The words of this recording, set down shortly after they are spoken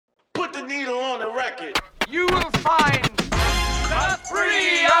Put the needle on the record. You will find the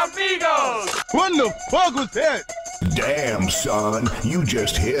three amigos. What the fuck was that? Damn, son, you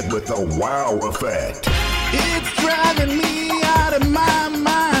just hit with the wow effect. It's driving me out of my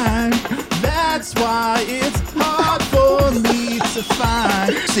mind. That's why it's hard for me to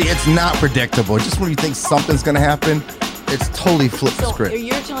find. See, it's not predictable. Just when you think something's gonna happen, it's totally flipped the script.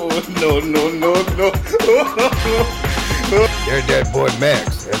 No. There's that boy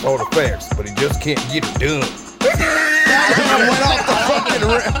Max. That's all the facts, but he just can't get it done. I went off the fucking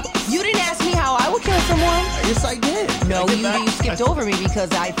rail. You didn't ask me how I would kill someone. Yes, I did. No, you skipped over me because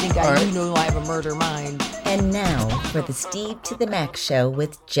I think you know I have a murder mind. And now for the Steve to the Max show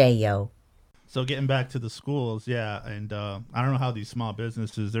with J.O. So getting back to the schools, yeah, and I don't know how these small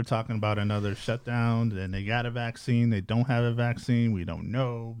businesses, they're talking about another shutdown, and they got a vaccine, they don't have a vaccine, we don't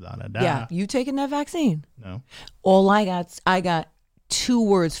know, da-da-da. Yeah, you taking that vaccine? No. All I got 2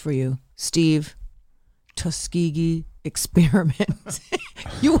 words for you, Steve. Tuskegee experiment.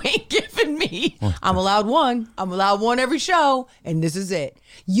 You ain't giving me. I'm allowed one. I'm allowed one every show, and this is it.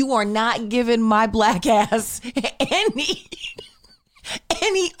 You are not giving my black ass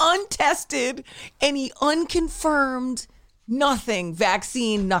any untested, any unconfirmed, nothing,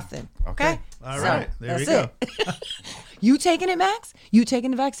 vaccine, nothing. Okay? All right. There you that's go. it. You taking it, Max? You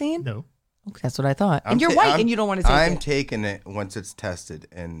taking the vaccine? No. Okay, that's what I thought. And you're white and you don't want to take it. I'm taking it once it's tested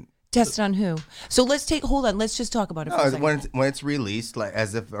and Tested on who? So let's just talk about it for a second. when it's released, like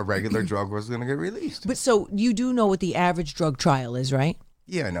as if a regular drug was going to get released. But so you do know what the average drug trial is, right?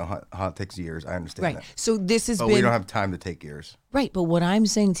 Yeah, I know how it takes years. I understand Right. that. So this has But been we don't have time to take years. right. But what I'm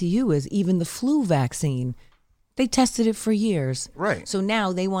saying to you is, even the flu vaccine, they tested it for years. Right. So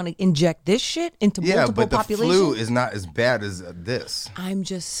now they want to inject this shit into multiple but the populations. flu is not as bad as this. I'm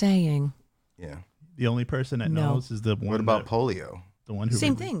just saying. Yeah. The only person that No. knows is the one. What about polio? The one who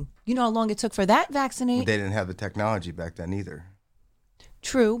Same thing. You know how long it took for that vaccinate? They didn't have the technology back then either.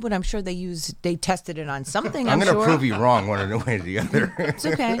 True, but I'm sure they tested it on something. I'm going to sure. prove you wrong one way or the other. It's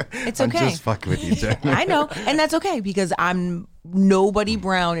okay. It's I'm okay. just fucking with you, Jen. I know, and that's okay because nobody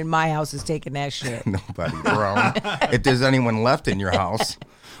brown in my house is taking that shit. Nobody brown. If there's anyone left in your house,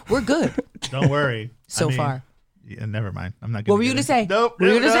 We're good Don't worry. so far. Yeah, never mind. I'm not What going were you going to say? Nope. What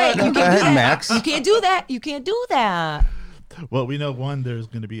were you going to say? You can't Go do ahead, that. Max. You can't do that. You can't do that. Well, we know there's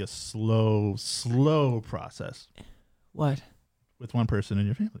going to be a slow process What? with one person in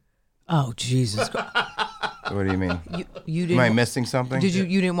your family. Oh, Jesus. what do you mean? You Am didn't. I missing something? Did you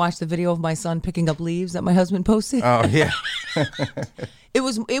didn't watch the video of my son picking up leaves that my husband posted? Oh, yeah. It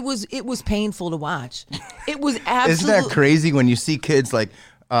was painful to watch. It was absolutely. Isn't that crazy when you see kids like,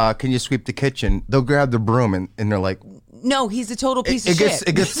 can you sweep the kitchen? They'll grab the broom and they're like, No, he's a total piece of it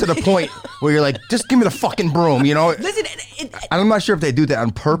shit. gets to the point where you're like, just give me the fucking broom, you know? Listen, I'm not sure if they do that on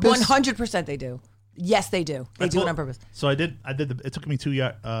purpose. 100% they do. Yes, they do. They do it on purpose. So I did it took me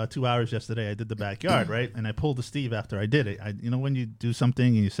 2 hours yesterday. I did the backyard, right? And I pulled the Steve after I did it. When you do something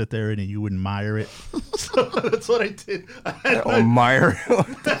and you sit there and you admire it. So that's what I did. Admire?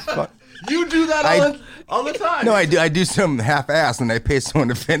 What the fuck? You do that all the time. No, I do. I do some half-ass and I pay someone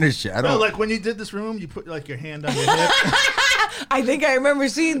to finish it. I don't. No, like when you did this room, you put like your hand on your hip. I think I remember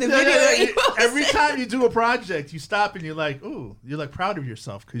seeing the video. Every time you do a project, you stop and you're like, "Ooh," you're like proud of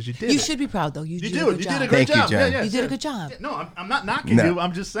yourself because you did. You it. should be proud though. You did do. a good You job. did a great Thank you, job. Jen. Yeah, You did a good job. Yeah, no, I'm not knocking No. you.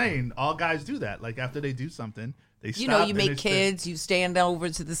 I'm just saying all guys do that. Like after they do something, they stop. You know, you and make they say- kids, you stand over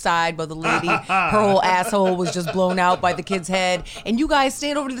to the side by the lady. Her whole asshole was just blown out by the kid's head. And you guys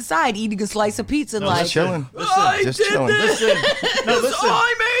stand over to the side eating a slice of pizza and like, just chilling. Listen, Just chilling. listen. No, listen.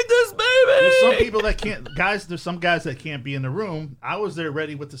 I made this baby. There's some people that can't. There's some guys that can't be in the room. I was there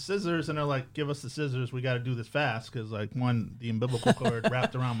ready with the scissors, and they're like, "Give us the scissors. We got to do this fast." Because the umbilical cord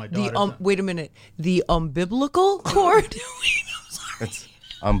wrapped around my daughter. Wait a minute. The umbilical cord? It's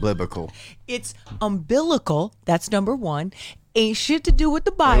umbilical. It's umbilical. That's number one. Ain't shit to do with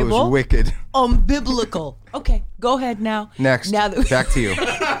the It Bible. was wicked. Umbilical. Okay, go ahead now. Next. Now that Back to you.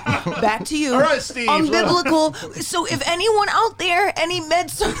 back to you. All right, Steve. Umbilical. So if anyone out there, any med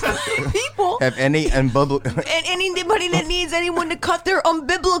certified people, Have any umbilical? and anybody that needs anyone to cut their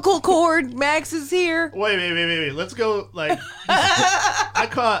umbilical cord, Max is here. Wait. Let's go. I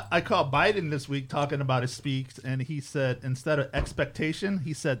caught Biden this week talking about his speech, and he said instead of expectation,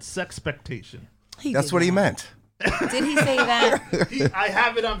 he said sexpectation. That's what he meant. Did he say that? I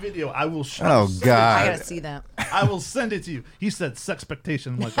have it on video. I will show. Oh I God. gotta see that. I will send it to you. He said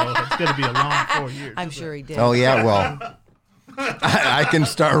sexpectation. I'm like, oh, it's gonna be a long 4 years. I'm sure he did. Oh yeah. Well, I can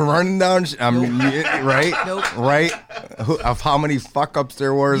start running down. Right. Nope. Right. Of how many fuck ups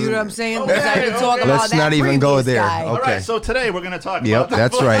there were. You know what I'm saying? Because I can talk about Let's that not even go previous there. guy. All Okay. right, so today we're gonna talk Yep. about.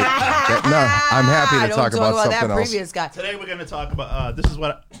 That's right. I'm happy to Don't talk about that something else. previous guy. Today we're going to talk about. This is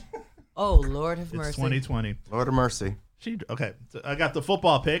what. Oh, Lord have It's mercy. 2020. Lord of mercy. Okay, so I got the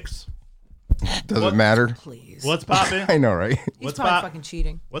football picks. Does What? it matter? Please. What's popping? I know, right? He's What's probably pop? fucking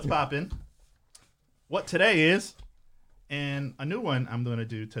cheating. What's popping? What today is, and a new one I'm going to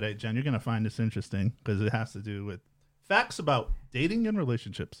do today, Jen. You're going to find this interesting because it has to do with facts about dating and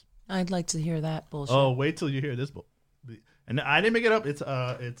relationships. I'd like to hear that bullshit. Oh, wait till you hear this. And I didn't make it up. It's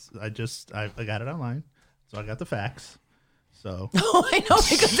I got it online, so I got the facts. So Oh, I know,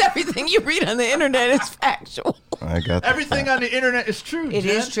 because everything you read on the internet is factual. I got everything on the internet is true. It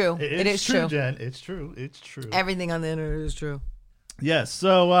Jen. is true. It is true. Jen. It's true. It's true. Everything on the internet is true. Yes.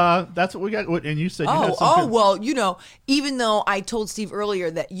 So that's what we got. And you said you had some good- Well, even though I told Steve earlier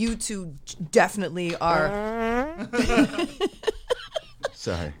that you two definitely are,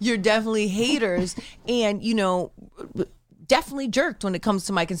 Sorry. you're definitely haters, and definitely jerked when it comes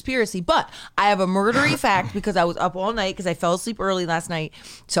to my conspiracy. But I have a murdery fact because I was up all night because I fell asleep early last night.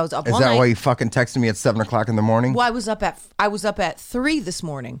 So I was up Is all that night. why you fucking texted me at 7:00 in the morning? Well, I was up at 3 this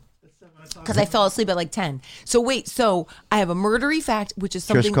morning because I fell asleep at like 10. So wait, so I have a murdery fact, which is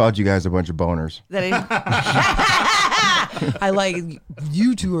something Trish called you guys a bunch of boners. that I like.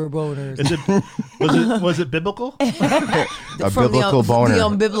 You two are boners. was it biblical? A From biblical boner. The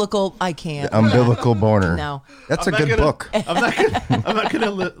unbiblical. I can't. Umbilical boner. No. That's I'm a not good gonna- book. I'm not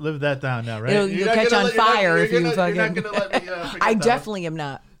gonna live that down now, right? You'll catch on fire if you fucking. You're not gonna let me. Forget I that. definitely am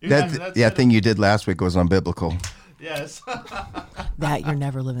not. That thing you did last week was unbiblical. Yes. That you're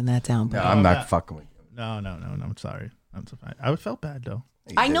never living that down. No, bro. I'm that- not fucking with you. No. I'm sorry. I'm so fine. I felt bad though.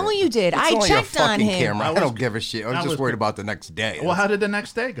 I know you did. It's I only checked a on fucking him. camera. I don't give a shit. I that was just was worried good. about the next day. Well, how did the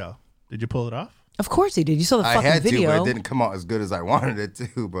next day go? Did you pull it off? Of course he did. You saw the I fucking had to, video. but it didn't come out as good as I wanted it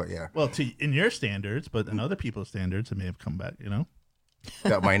to. But yeah, Well, in your standards, but in other people's standards, it may have come back.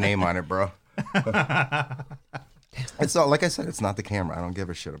 got my name on it, bro. It's not like I said. It's not the camera. I don't give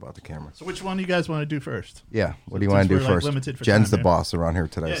a shit about the camera. So, which one do you guys want to do first? Yeah. What do you Since want to do we're, like, first? limited for Jen's time, the yeah. boss around here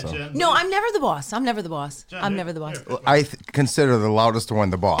today. so Jen. No, I'm never the boss. I'm never the boss. Jen, I'm here- never the boss. here, I consider the loudest one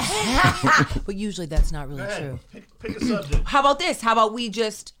the boss. But usually that's not really Go ahead. true. Pick a subject. How about this? How about we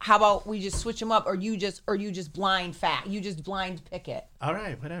just switch them up, or you just blind pick it, All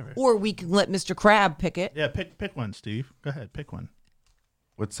right, whatever. or we can let Mr. Crab pick it. Yeah, pick one, Steve. Go ahead, pick one.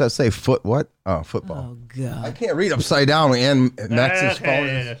 What's that say? Foot what? Oh, football. Oh God. I can't read upside down and Max's Okay, phone.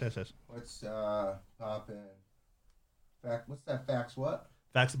 yes. What's poppin'? What's that? Facts what?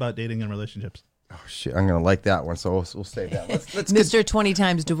 Facts about dating and relationships. Oh shit! I'm gonna like that one, so we'll save that. Let's Mr. 20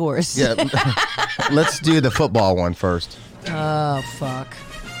 times divorce. yeah. Let's do the football one first. Oh fuck.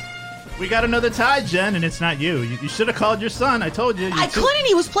 We got another tie, Jen, and it's not you. You should have called your son. I told you. I couldn't.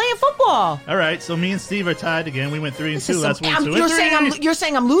 He was playing football. All right, so me and Steve are tied again. We went 3 and 2 last week. So You're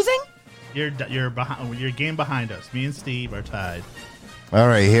saying I'm losing? you're behind. You're game behind us. Me and Steve are tied. All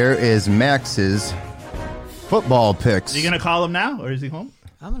right, here is Max's football picks. Are you gonna call him now, or is he home?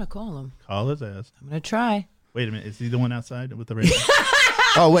 I'm gonna call him. Call his ass. I'm gonna try. Wait a minute. Is he the one outside with the rake?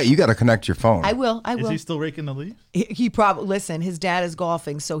 Oh wait, you got to connect your phone. I will. Is he still raking the leaves? He probably listen. His dad is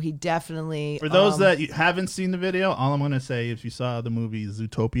golfing, so he definitely. For those that haven't seen the video, all I'm gonna say, if you saw the movie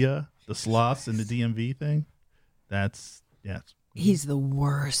Zootopia, the sloths and the DMV thing, he's the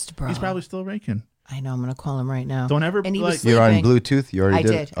worst, bro. he's probably still raking. I know. I'm gonna call him right now. Don't ever And he was like You're on sleeping. Bluetooth. You already I did.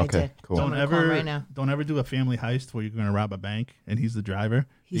 did, it? I Okay, did. cool. don't gonna call him ever right now. don't ever do a family heist where you're gonna rob a bank and he's the driver.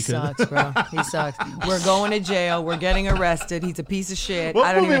 He sucks, bro. He sucks. We're going to jail. We're getting arrested. He's a piece of shit. What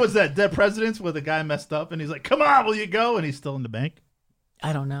I don't movie even. was that? Dead Presidents, where the guy messed up and he's like, "Come on, will you go?" And he's still in the bank.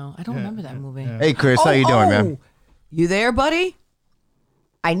 I don't know. I don't remember that movie. Hey Chris, how you doing, man? You there, buddy?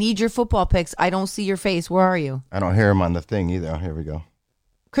 I need your football picks. I don't see your face. Where are you, I don't hear him on the thing either. Here we go.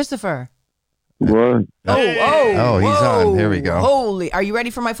 Christopher? What? Oh, he's on. whoa. Here we go. Holy! Are you ready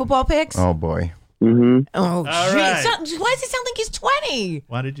for my football picks? Oh boy. Mm-hmm. Oh, All shit. right. Why does he sound like he's 20?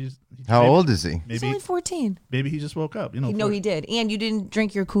 Why did you? How old is he? He's Maybe only 14. maybe he just woke up. You know. No, he did. And you didn't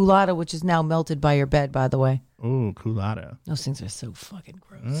drink your culotta, which is now melted by your bed, by the way. Oh, culotta. Those things are so fucking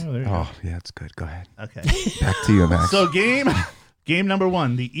gross. Oh, there you Oh yeah, it's good. Go ahead. go. Okay. Back to you, Max. So game number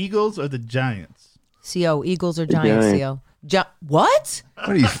 1: the Eagles or the Giants. CO, Eagles or Giants, CO? What? What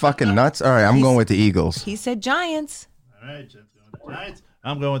are you fucking nuts? All right, I'm going with the Eagles. He said Giants. All right, Jen's going with the Giants.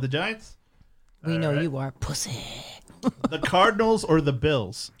 I'm going with the Giants. We know you are. Pussy. The Cardinals or the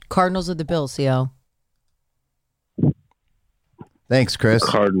Bills. Cardinals or the Bills, CO? Thanks, Chris.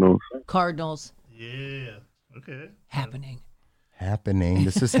 Cardinals. Cardinals. Yeah. Okay. Happening. Happening.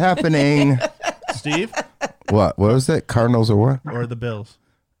 This is happening. Steve What? What was it? Cardinals or what? or the Bills.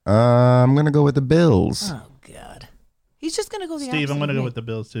 I'm gonna go with the Bills. Oh, God. He's just going to go the Steve, I'm opposite going to of go me. with the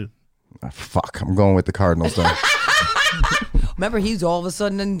Bills too. Fuck, I'm going with the Cardinals though. Remember, he's all of a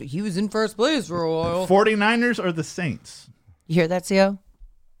sudden he was in first place for a while. 49ers or the Saints? You hear that, Co?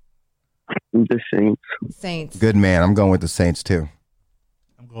 The Saints. Saints. Good man. I'm going with the Saints too.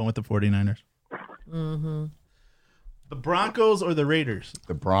 I'm going with the 49ers. Mm-hmm. The Broncos or the Raiders?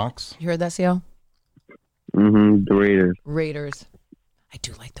 The Bronx. You heard that, Co? The Raiders. Raiders. I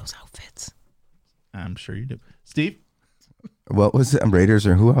do like those outfits. I'm sure you do. Steve? What was it? Raiders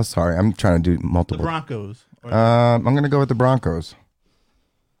or who else? Sorry, I'm trying to do The multiple. Broncos. I'm going to go with the Broncos.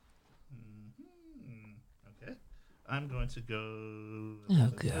 Okay. I'm going to go.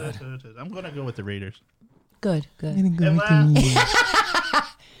 Oh, God. I'm going to go with the Raiders. Good. And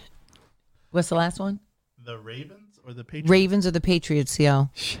last, What's the last one? the Ravens or the Patriots? Ravens or the Patriots, Co?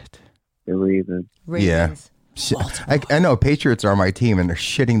 Shit. The Ravens. Ravens. Shit. I know Patriots are my team, and they're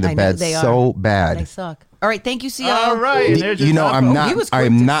shitting the I know, bed they so are. bad. They suck. All right, thank you, Co. All right. and there's your You know, top I'm vote. not. He was quick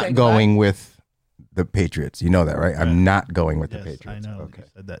I'm to say not goodbye. going with the Patriots. You know that, right? I'm not going with the Yes, Patriots. I know. Okay. You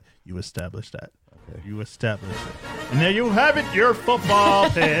said that. You established that. You established it. And there you have it, your football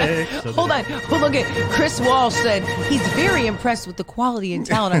pick. So Hold on. Look at Chris Walsh said he's very impressed with the quality and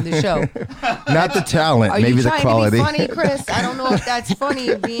talent on the show. Not the talent, Are maybe you the trying quality. to be funny, Chris? I don't know if that's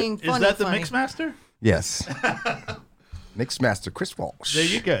funny being Is funny. that the funny. Mixmaster? Yes. Mixmaster Chris Walsh. There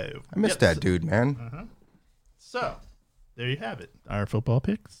you go. I missed that dude, man. So, there you have it. Our football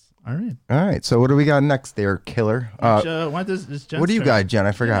picks are in. All right, so what do we got next there, killer? What is Jen's what do you turn? got, Jen?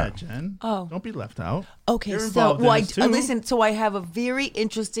 I forgot. Yeah, Jen. Oh. Don't be left out. Okay, You're so involved in well, this too. listen. So I have a very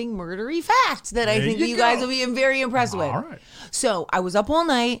interesting murdery fact that I There think you you guys go. will be very impressed with. All right. So I was up all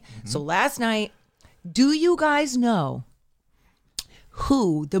night. So last night, do you guys know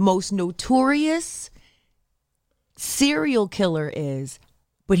who the most notorious serial killer is,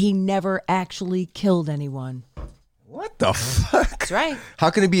 but he never actually killed anyone? What the fuck? That's right. How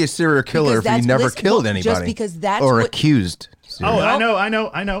can he be a serial killer Because if he that's- never listen, killed well, anybody? just because that's or what- accused. Oh, serial-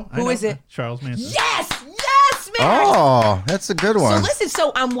 I know. Who is it? Charles Manson. Yes, man. Oh, that's a good one. So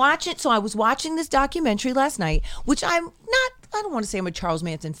listen, I was watching this documentary last night, which I don't want to say I'm a Charles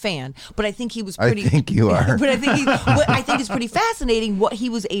Manson fan, but I think he was pretty. I think you are. But I think it's pretty fascinating what he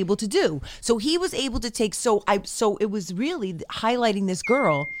was able to do. So he was able to take. So it was really highlighting this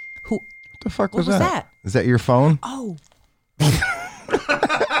girl who. What the fuck What was was that? that? Is that your phone? Oh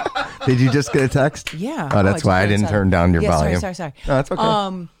Did you just get a text? yeah. Oh, that's why I didn't turn down your volume. Sorry. No, that's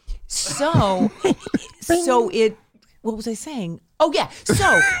okay. So it. What was I saying? Oh yeah.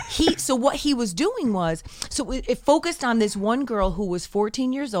 So what he was doing was, it focused on this one girl who was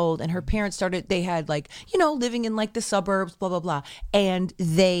 14 years old, and her parents they had living in like the suburbs, blah blah blah, and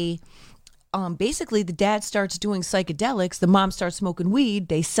they. Basically, the dad starts doing psychedelics. The mom starts smoking weed.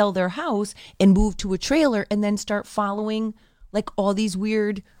 They sell their house and move to a trailer, and then start following like all these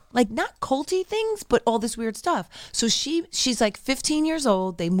weird, like not culty things, but all this weird stuff. So she's like 15 years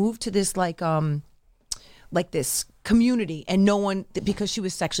old. They move to this like this community, and no one, because she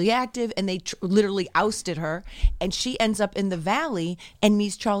was sexually active, and they literally ousted her, and she ends up in the valley and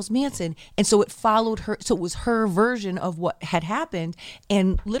meets Charles Manson, and so it followed her. So it was her version of what had happened,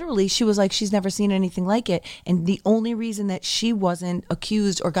 and literally she was like, she's never seen anything like it, and the only reason that she wasn't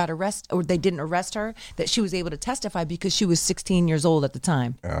accused or got arrested, or they didn't arrest her, that she was able to testify because she was 16 years old at the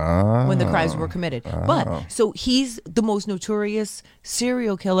time when the crimes were committed. But so he's the most notorious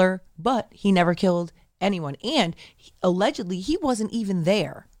serial killer, but he never killed anyone, and allegedly he wasn't even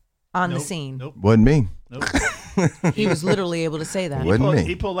there on the scene. Nope. Wasn't me. He was literally able to say that. Wouldn't me.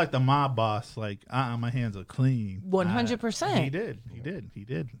 He pulled like the mob boss, like, my hands are clean. 100%. He did. Yes, he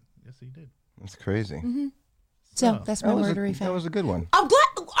did. That's crazy. Mm-hmm. So that's my murdery That fact. was a good one. I'm glad.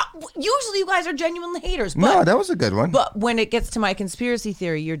 Usually you guys are genuinely haters, but No, that was a good one. but when it gets to my conspiracy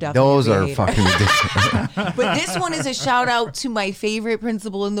theory, you're definitely Those a are hater. fucking ridiculous. But this one is a shout out to my favorite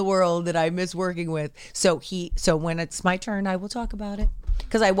principal in the world that I miss working with. So when it's my turn, I will talk about it.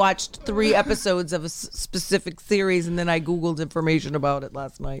 Because I watched 3 episodes of a specific series, and then I Googled information about it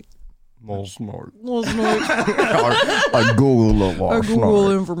last night. Last night. I I Googled it last Googled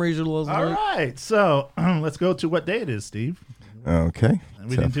night. information last All night. right, so let's go to what day it is, Steve. Okay.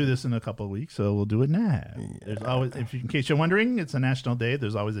 We didn't do this in a couple of weeks, so we'll do it now. There's always, in case you're wondering, it's a national day.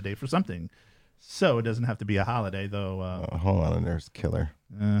 There's always a day for something. So it doesn't have to be a holiday, though. Hold on, there's killer.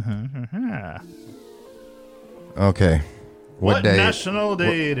 Uh-huh. Okay. What day? national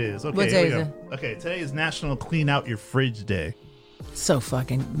day it is? Okay, What here day we is go. Okay, today is National Clean Out Your Fridge Day. So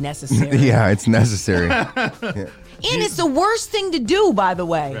fucking necessary. Yeah, it's necessary. And it's the worst thing to do, by the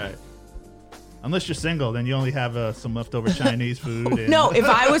way. Right. Unless you're single, then you only have some leftover Chinese food. And No, if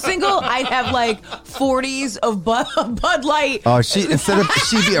I was single, I'd have like 40s of Bud Light. Oh, she'd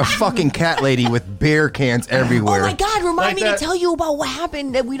be a fucking cat lady with beer cans everywhere. Oh my God! Remind Like me that- to tell you about what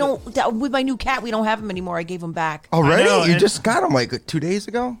happened. That with my new cat, we don't have him anymore. I gave him back. Already? I know, You and- just got him like 2 days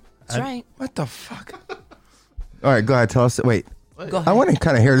ago? That's right. What the fuck? All right, go ahead. Tell us. Wait. Go ahead. I want to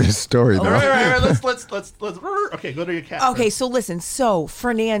kind of hear this story, though. Right. Let's. Okay, go to your cat. Okay, so listen. So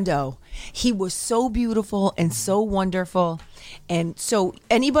Fernando, he was so beautiful and so wonderful, and so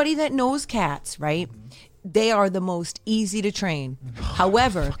anybody that knows cats, right? They are the most easy to train.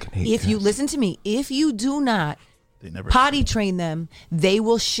 However, hate if you cats. listen to me, if you do not They never potty train them, they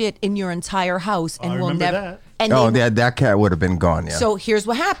will shit in your entire house and I will remember never. that. And Oh, they- that cat would have been gone, yeah. So here's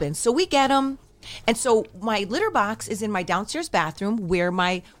what happens. So we get them. And so my litter box is in my downstairs bathroom where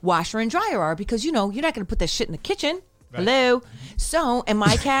my washer and dryer are because, you're not going to put that shit in the kitchen. Right. Hello. So, and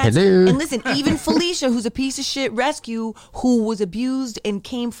my cats, Hello. and listen, even Felicia, who's a piece of shit rescue, who was abused and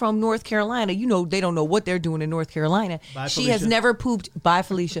came from North Carolina, they don't know what they're doing in North Carolina. Bye, She has Felicia. never pooped, bye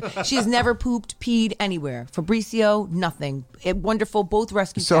Felicia. She has never pooped, peed anywhere. Fabricio, nothing. Wonderful, both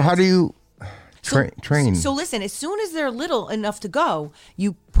rescue So cats. how do you train? So listen, as soon as they're little enough to go,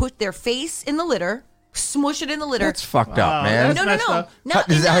 you put their face in the litter, smush it in the litter. That's fucked up, Wow, man. that's no. messed up.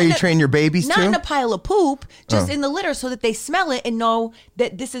 Is that how you train your babies, not too? in a pile of poop, just Oh. in the litter so that they smell it and know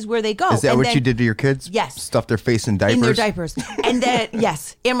that this is where they go. Is that And what then- you did to your kids? Yes. Stuff their face in diapers? in their diapers. And then,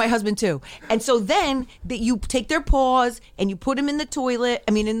 yes, and my husband too. And so then you take their paws and you put them in the toilet,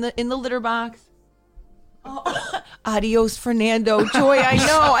 in the litter box. Oh, adios, Fernando. Joy, I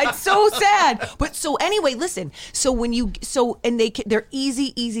know. It's so sad. But so anyway, listen. So when they're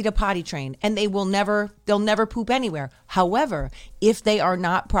easy to potty train, and they'll never poop anywhere. However, if they are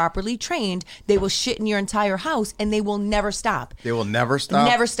not properly trained, they will shit in your entire house, and they will never stop. They will never stop?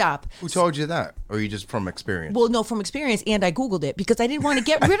 Never stop. Who told you that? Or you just from experience? Well, no, from experience, and I Googled it because I didn't want to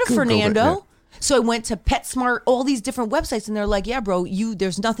get rid of Googled it, Fernando. yeah. So I went to PetSmart, all these different websites, and they're like, yeah, bro,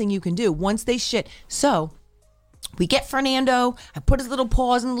 there's nothing you can do once they shit. So we get Fernando. I put his little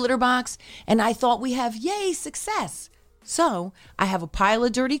paws in the litter box, and I thought we have, yay, success. So I have a pile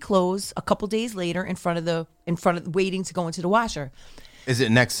of dirty clothes a couple days later in front of waiting to go into the washer. Is it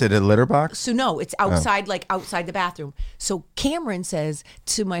next to the litter box? So no, it's outside, like outside the bathroom. So Cameron says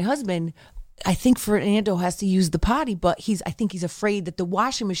to my husband, I think Fernando has to use the potty, but I think he's afraid that the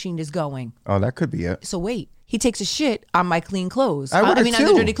washing machine is going. Oh, that could be it. So wait, he takes a shit on my clean clothes. I would've on the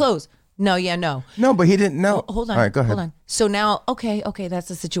too. dirty clothes. No. No, but he didn't know. Hold on. All right, go ahead. Hold on. So now, okay, that's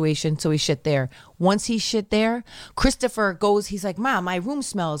the situation. So he shit there. Once he shit there, Christopher goes, he's like, Mom, my room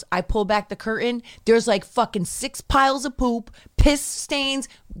smells. I pull back the curtain. There's like fucking 6 piles of poop, piss stains.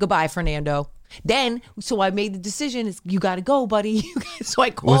 Goodbye, Fernando. Then, so I made the decision, you got to go, buddy. So I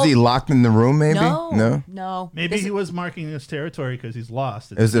called. Was he locked in the room, maybe? No. Maybe he was marking his territory because he's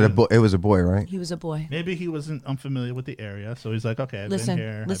lost. It was a boy, right? He was a boy. Maybe he wasn't unfamiliar with the area, so he's like, okay, I've Listen, been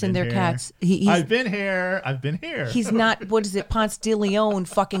here. listen, I've been they're here. cats. He's- I've been here. I've been here. He's not, what is it, Ponce de Leon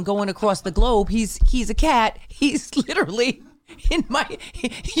fucking going across the globe. He's a cat. He's literally in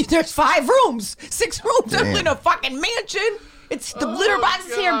there's 5 rooms, 6 rooms. I'm in a fucking mansion. It's the litter box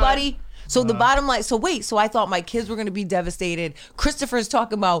is here, buddy. So the bottom line, so I thought my kids were going to be devastated. Christopher's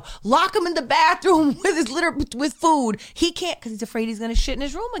talking about lock him in the bathroom with his litter, with food. He can't because he's afraid he's going to shit in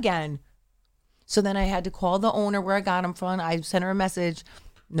his room again. So then I had to call the owner where I got him from. I sent her a message.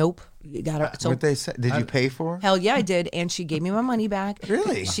 Nope. You got her. So What they said? Did you pay for it? hell yeah, I did. And she gave me my money back.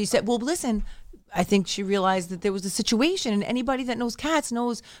 Really? She said, well, listen, I think she realized that there was a situation, and anybody that knows cats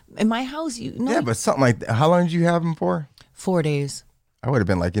knows in my house, Yeah, but something like that. How long did you have him for? 4 days. I would have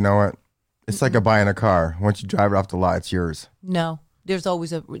been like, you know what? It's like a buying a car. Once you drive it off the lot, it's yours. No. There's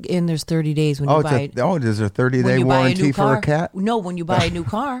always there's 30 days when you buy it. There's a 30-day When you buy a warranty new for car, a cat? No, when you buy a new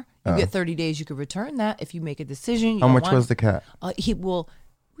car, you get 30 days. You could return that if you make a decision. How much was the cat?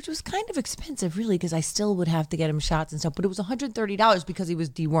 Which was kind of expensive, really, because I still would have to get him shots and stuff. But it was $130 because he was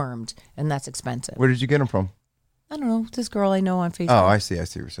dewormed, and that's expensive. Where did you get him from? I don't know. This girl I know on Facebook. Oh, I see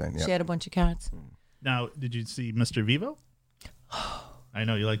what you're saying. She Yeah. had a bunch of cats. Now, did you see Mr. Vivo? I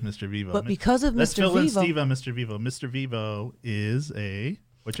know you like Mr. Vivo. But because of Let's Mr. fill in Vivo- Steve on Mr. Vivo. Mr. Vivo is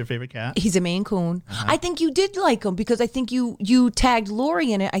what's your favorite cat? He's a Maine Coon. Uh-huh. I think you did like him because I think you tagged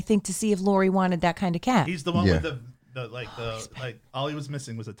Lori in it. I think to see if Lori wanted that kind of cat. He's the one Yeah. with the all he was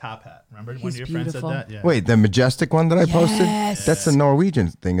missing was a top hat. Remember one He's of your friends beautiful. said that? Yeah. Wait, the majestic one that I posted? Yes. That's a Norwegian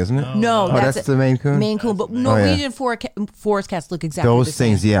thing, isn't it? No, Oh, that's the Maine Coon? Maine Coon, but yeah. Norwegian forest cats look exactly the Those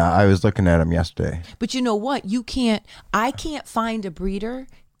same. things, yeah. I was looking at them yesterday. But you know what? I can't find a breeder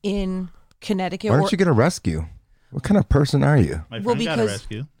in Connecticut. Why don't you get a rescue? What kind of person are you? My friend Well, got a because-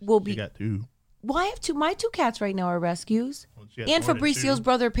 rescue. well, She got 2. Well, I have my two cats right now are rescues. Well, she has And more than Fabrizio's two.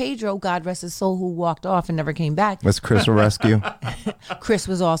 brother Pedro, God rest his soul, who walked off and never came back. Was Chris a rescue? Chris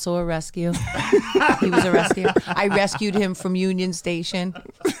was also a rescue. He was a rescue. I rescued him from Union Station.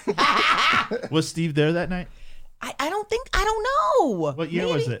 Was Steve there that night? I don't know. What year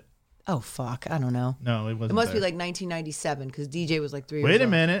Maybe. was it? Oh, fuck. I don't know. No, it wasn't. It must be there. like 1997 because DJ was like 3 years Wait a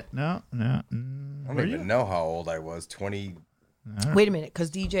old. minute. No. I don't even know how old I was. 20. Wait a minute, because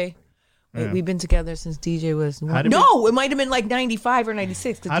DJ, Yeah. we've been together since DJ was. How did No, it might have been like 95 or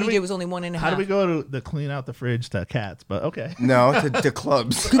 96 How because do DJ we- was only 1.5. How do we go to clean out the fridge to cats? But okay. No, to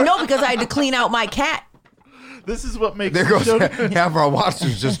clubs. No, because I had to clean out my cat. This is what makes There the goes show- half our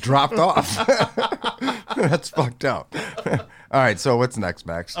watchers just dropped off. That's fucked up. All right, so what's next,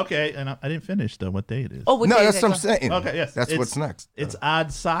 Max? Okay, and I didn't finish though. What day it is? Oh, what No, day that's is what I'm that? saying. Okay, yes. That's It's- what's next. It's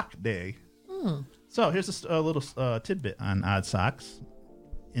Odd Sock Day. So here's a little tidbit on odd socks.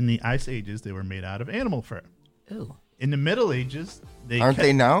 In the Ice Ages, they were made out of animal fur. Ooh. In the Middle Ages, Aren't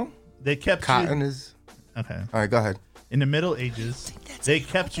they now? They kept Cotton you, is. okay. All right, go ahead. In the Middle Ages, they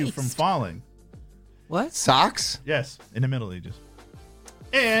kept you from falling. What? Socks? Yes, in the Middle Ages.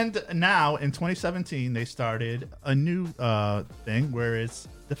 And now in 2017, they started a new thing where it's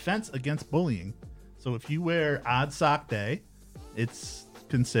defense against bullying. So if you wear Odd Sock Day, it's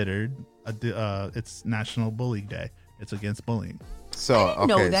considered it's National Bully Day. It's against bullying. So okay.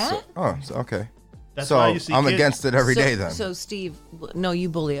 know that. Okay. That's so why you see I'm kids- against it every so, day then. So, Steve, no, you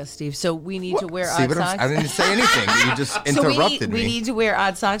bully us, Steve. So we need to wear See odd what I'm, socks. I didn't say anything. You just so interrupted we me. need to wear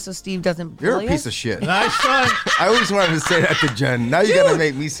odd socks so Steve doesn't bully You're a piece us? of shit. Nice try. I always wanted to say that to Jen. Now you're gonna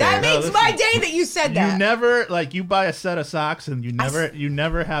make me say That it. makes listen. my day that you said that. You never you buy a set of socks and you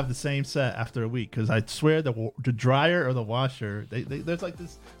never have the same set after a week because I swear the dryer or the washer there's like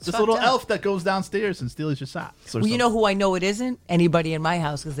this little fucked up. elf that goes downstairs and steals your socks. Well, you know who I know it isn't? Anybody in my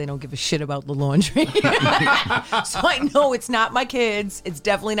house because they don't give a shit about the laundry. So I know it's not my kids. It's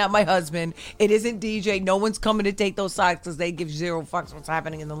definitely not my husband. It isn't DJ. No one's coming to take those socks because they give zero fucks what's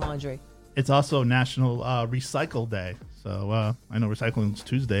happening in the laundry. It's also National Recycle Day. So I know Recycling's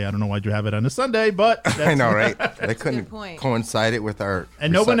Tuesday. I don't know why'd you have it on a Sunday, but that's, I know, right? They couldn't point. coincide it with our.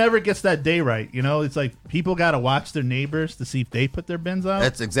 And no one ever gets that day right. You know, it's like people got to watch their neighbors to see if they put their bins out.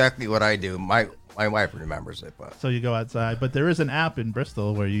 That's exactly what I do. My wife remembers it, but So you go outside, but there is an app in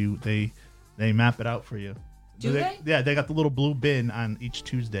Bristol where they map it out for you. Do they? Yeah, they got the little blue bin on each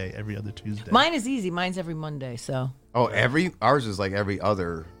Tuesday, every other Tuesday. Mine is easy. Mine's every Monday. So ours is like every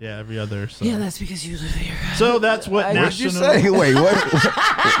other. Yeah, every other. So. yeah, that's because you live here. So that's what What did you national. say? Wait, what?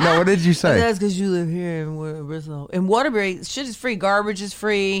 No, what did you say? That's because you live here in Bristol. In Waterbury, shit is free. Garbage is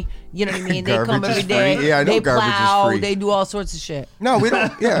free. You know what I mean? They come Garbage every is day. free. Yeah, I know they garbage is plow. free. They do all sorts of shit. No, we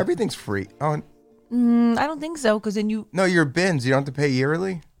don't. Yeah, everything's free. Oh, I don't think so because then you. no, your bins. You don't have to pay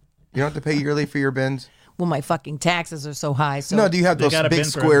yearly. You don't have to pay yearly for your bins. Well, my fucking taxes are so high. So No, do you have They those got a big bin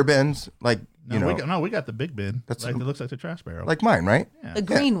for square everything. bins like you know, we got the big bin. That's- It looks like the trash barrel. like mine, right? the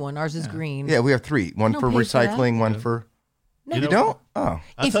green one. Ours is green. Yeah, we have three. One don't for pay for that. recycling, one for. No, You don't? Oh,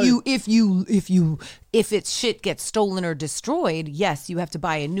 I'll If tell if its shit gets stolen or destroyed, yes, you have to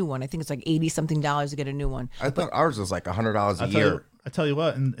buy a new one. I think it's like $80 something to get a new one. I thought ours was like $100 a year. I tell you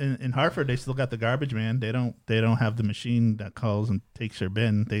what, in Hartford they still got the garbage man. They don't have the machine that calls and takes your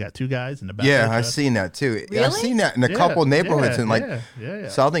bin. They got two guys in the back. Yeah, of the I've truck. seen that too. I've Really? seen that in a Yeah, couple neighborhoods yeah, in like yeah.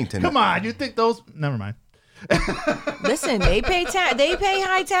 Southington. Come on, you think those? Never mind. Listen, they pay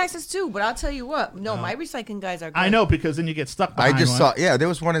high taxes too. But I'll tell you what, no, my recycling guys are good. I know because then you get stuck. I Behind just one. saw. Yeah, there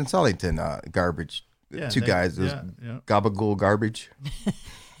was one in Southington. Garbage. Yeah, Two they- guys. It was yeah. gabagool garbage.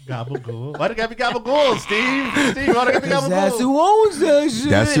 Gabagool. Why do you gotta be gabagool, Steve? Steve, why do you gotta be gabagool? That's who owns that shit.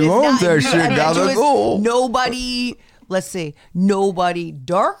 That's who It's owns not- that shit, I bet you it's gabagool. Nobody. Let's say nobody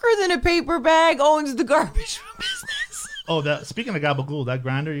darker than a paper bag owns the garbage business. Oh, that. Speaking of gabagool, that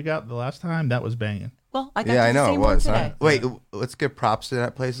grinder you got the last time that was banging. Well, I got Yeah, the I know it same one was. today. Huh? Wait, let's give props to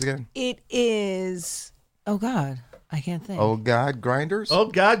that place again. It is. Oh God, I can't think. Oh God, grinders Oh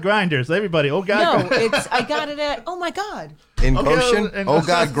God, grinders, everybody. Oh God. no, it's. I got it at. Oh my God. in Okay, Goshen. and- Oh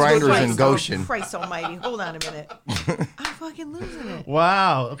God, grinders in Christ, Goshen. Christ Almighty! Hold on a minute. I'm fucking losing it.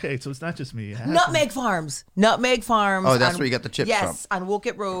 Wow. Okay, so it's not just me. It happens. Nutmeg Farms. Nutmeg Farms. Oh, that's where you got the chips yes, on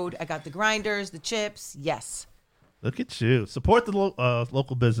Woolkit Road. I got the grinders, the chips. Yes. Look at you. Support the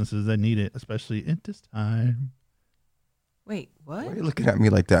local businesses that need it, especially in this time. Wait, what? Why are you looking at me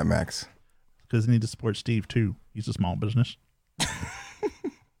like that, Max? Because they need to support Steve too. He's a small business.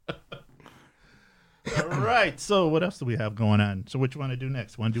 All right. So what else do we have going on? So what you want to do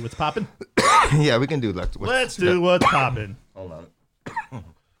next? Want to do what's popping? Yeah, we can do. Let's do what's popping. Hold on.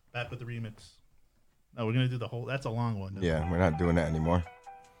 Back with the remix. No, we're gonna do the whole. That's a long one. Yeah, we're not doing that anymore.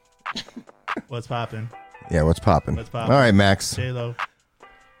 What's popping? Yeah, what's popping? What's poppin'? All right, Max. J-Lo.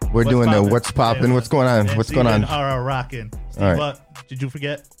 We're doing the poppin'? what's popping. J-Lo. What's going on? And What's Steve going on? and are rocking. Steve, All right. what? Did you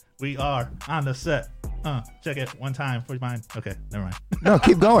forget? We are on the set. Check it one time for mine. Okay, never mind. No,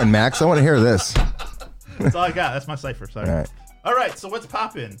 keep going, Max. I want to hear this. That's all I got. That's my cipher. Sorry. All right. All right. So what's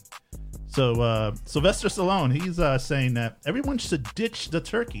popping? So Sylvester Stallone, he's saying that everyone should ditch the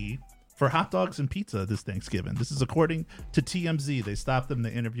turkey for hot dogs and pizza this Thanksgiving. This is according to TMZ. They stopped him,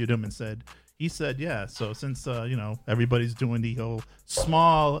 they interviewed him, and he said, yeah. So since everybody's doing the whole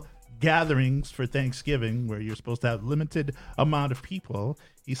small gatherings for Thanksgiving where you're supposed to have limited amount of people,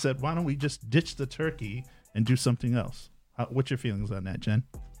 he said, why don't we just ditch the turkey and do something else? What's your feelings on that, Jen?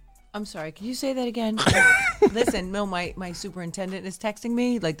 I'm sorry. Can you say that again? Listen, Mil, my superintendent is texting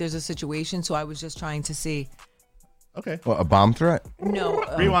me. Like, there's a situation, so I was just trying to see. Okay. What, a bomb threat? No.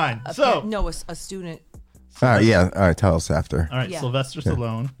 Rewind. A student. All right, yeah. All right, tell us after. All right, Yeah. Sylvester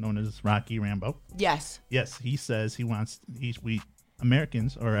Stallone, known as Rocky Rambo. Yes. Yes, he says we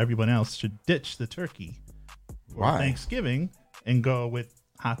Americans or everyone else should ditch the turkey for Why? Thanksgiving and go with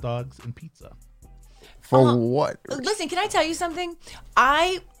hot dogs and pizza. For what? Listen, can I tell you something?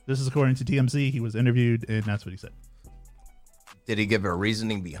 This is according to TMZ. He was interviewed, and that's what he said. Did he give a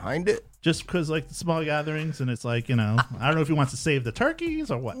reasoning behind it? Just because, like, the small gatherings, and it's like, I don't know if he wants to save the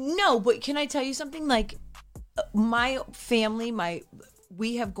turkeys or what. No, but can I tell you something? Like, my family,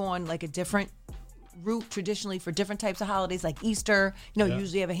 we have gone like a different route traditionally for different types of holidays, like Easter.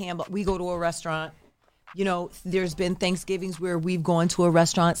 Usually have a ham, but we go to a restaurant. There's been Thanksgivings where we've gone to a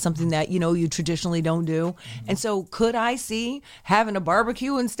restaurant, something that, you traditionally don't do. Mm-hmm. And so could I see having a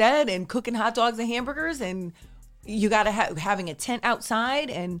barbecue instead and cooking hot dogs and hamburgers, and you got to having a tent outside,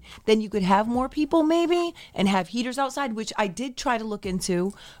 and then you could have more people maybe and have heaters outside, which I did try to look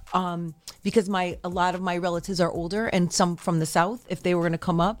into because a lot of my relatives are older and some from the South if they were going to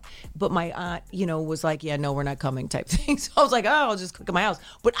come up. But my aunt, was like, yeah, no, we're not coming type thing. So I was like, oh, I'll just cook at my house.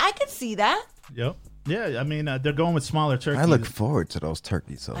 But I could see that. Yep. Yeah, I mean, they're going with smaller turkeys. I look forward to those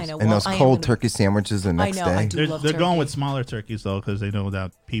turkeys. I know. And Well, those I am cold gonna- turkey sandwiches the next I know, I day. do. They're, love they're going turkey. with smaller turkeys, though, because they know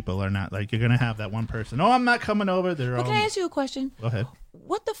that people are not, like, you're going to have that one person. Oh, I'm not coming over. They're But all... can I ask you a question? Go ahead.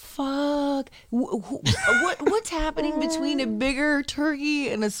 What the fuck? What's happening between a bigger turkey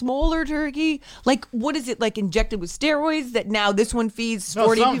and a smaller turkey? Like, what is it, like injected with steroids that now this one feeds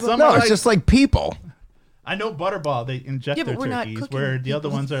 40 people? No, it's just like people. I know Butterball, they inject Yeah, their but we're not turkeys, cooking where the other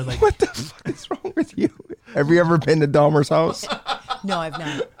ones are like... What the fuck is wrong with you? Have you ever been to Dahmer's house? No, I've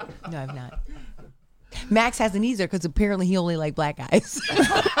not. Max hasn't either because apparently he only likes black guys.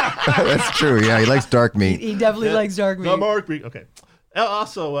 That's true. Yeah, he likes dark meat. He definitely likes dark meat. Okay.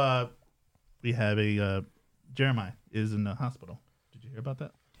 Also, we have a Jeremiah is in the hospital. Did you hear about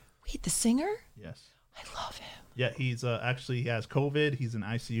that? Wait, the singer? Yes. I love him. Yeah, he's he has COVID. He's in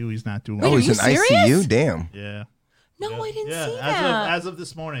ICU. He's not doing Wait, Oh, are he's you in serious? ICU? Damn. Yeah. No, Yeah. I didn't Yeah, see that. as of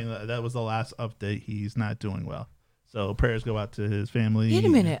this morning, that was the last update. He's not doing well. So prayers go out to his family. Wait a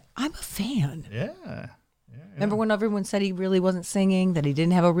minute. I'm a fan. Yeah. Remember when everyone said he really wasn't singing, that he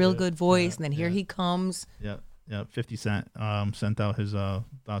didn't have a real good voice, and then here he comes. Yeah. 50 Cent sent out his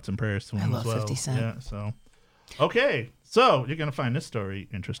thoughts and prayers to him I as love well. 50 Cent. Yeah. So, okay. So you're gonna find this story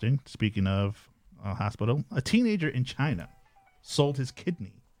interesting. Speaking of hospital, a teenager in China sold his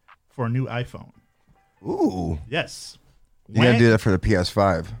kidney for a new iPhone. Ooh. Yes. You gotta do that for the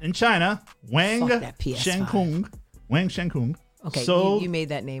PS5. In China, Wang Fuck that PS5. Shenkung. Okay, sold, you made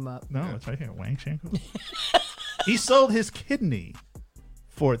that name up. No, it's right here. Wang Shenkung. He sold his kidney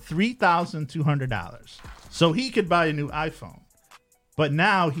for $3,200 so he could buy a new iPhone. But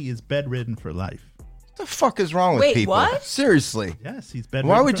now he is bedridden for life. What the fuck is wrong with Wait, people? what? Seriously. Yes, he's bedridden.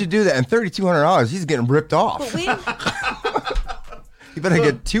 Why would you do that? And $3,200, he's getting ripped off. But wait, You better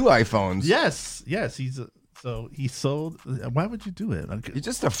get 2 iPhones. Yes. So he sold. Why would you do it? You're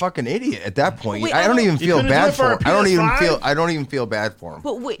just a fucking idiot at that point. Wait, I don't even You feel couldn't do bad it for for a him. I don't PS5? even feel bad for him.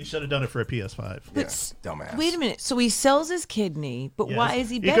 but He wait. should have done it for a PS5. Yeah, dumbass. Wait a minute. So he sells his kidney, but Yes. why is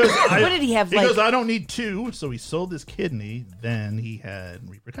he Because better? What did he have? He Like, goes, I don't need 2, so he sold his kidney. Then he had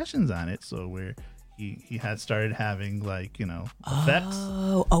repercussions on it, so where he had started having effects.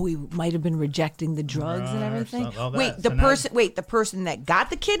 he might have been rejecting the drugs and everything. all that. Wait, So now- the person that got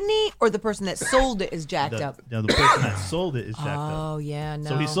the kidney or the person that sold it is jacked up. The person that sold it is jacked up. Oh yeah, no.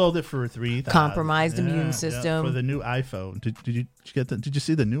 So he sold it for $3,000. Compromised immune system. for the new iPhone. Did you get that? Did you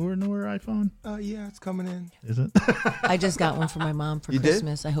see the newer iPhone? Yeah, it's coming in. Is it? I just got one for my mom for You did?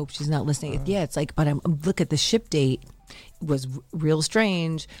 Christmas. I hope she's not listening. Yeah, it's like, but look at the ship date. It was real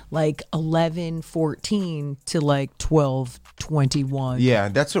strange, like 11/14 to like 12/21. Yeah,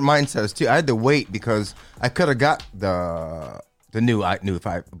 that's what mine says too. I had to wait because I could have got the The new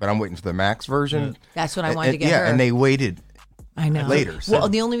i5, but I'm waiting for the Max version. That's what I wanted to get her. Yeah, and they waited. I know. Later. Well,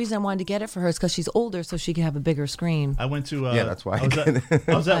 the only reason I wanted to get it for her is because she's older, so she can have a bigger screen. I went to. Yeah, that's why.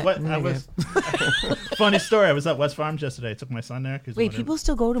 Funny story. I was at West Farms yesterday. I took my son there. Wait, people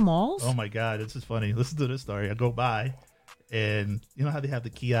still go to malls? Oh my God, this is funny. Listen to this story. I go by, and you know how they have the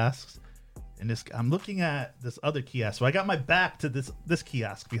kiosks, and I'm looking at this other kiosk. So I got my back to this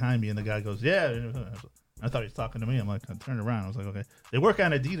kiosk behind me, and the guy goes, "Yeah." I thought he was talking to me. I'm like, I turned around. I was like, okay. They work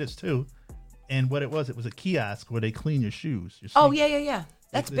on Adidas too. And what it was a kiosk where they clean your shoes. Oh, yeah.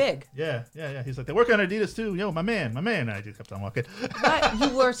 That's big. Yeah. He's like, they work on Adidas too. Yo, my man. I just kept on walking. What? You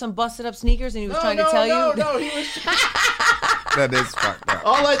wore some busted up sneakers and he was trying to tell you? No, he was. That is fucked up.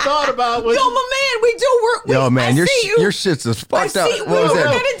 All I thought about was. Yo, my man, we do work. Yo, man, your shit's is fucked up. What was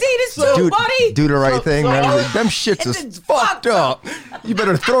that? Adidas too, buddy. Do the right thing, man. Them shits is fucked up. You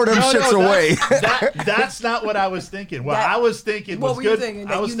better throw them shits away. That's not what I was thinking. What I was thinking was what good. Were you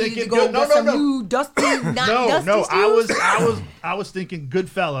thinking? I was thinking good. No. New dusty, not no. dusty I was thinking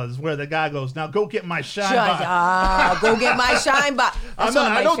Goodfellas, where the guy goes, "Now go get my shine box." Go get my shine box.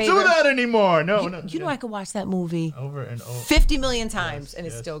 I don't do that anymore. No. You know I could watch that movie over and over 50 million times, and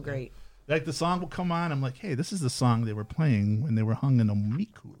it's still great. Like the song will come on, I'm like, hey, this is the song they were playing when they were hung in a meat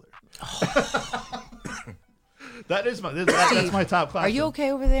cooler. That's my top class. Are you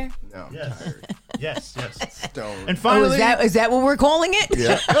okay over there? No. Yes. Stoned. And finally, is that what we're calling it?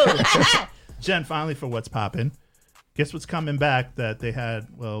 Yeah. Jen, finally for what's poppin'. Guess what's coming back that they had?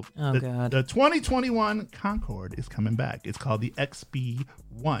 Well, the 2021 Concorde is coming back. It's called the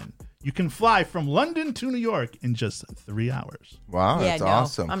XB1. You can fly from London to New York in just 3 hours. Wow, that's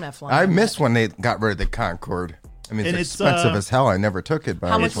awesome. I'm not flying. I missed when they got rid of the Concorde. I mean, it's expensive as hell. I never took it. But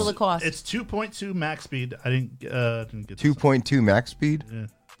how much will it cost? It's 2.2 max speed. I didn't get 2.2 max speed? Yeah.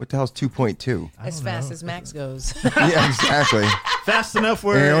 What the hell's 2.2? As fast as Max goes. Yeah, exactly. Fast enough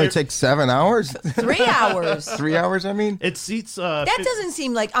where and it only takes 7 hours? 3 hours. 3 hours, I mean? It seats... that doesn't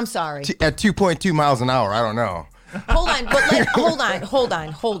seem like... I'm sorry. At 2.2 miles an hour, I don't know. Hold on.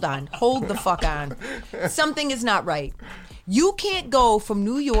 Hold the fuck on. Something is not right. You can't go from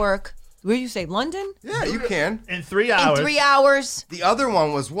New York... Where do you say, London? Yeah, you can. In 3 hours. In 3 hours. The other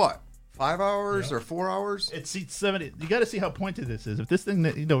one was what? 5 hours or 4 hours? It seats 70. You got to see how pointed this is. If this thing,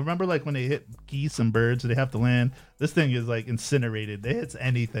 remember like when they hit geese and birds and they have to land? This thing is like incinerated. It hits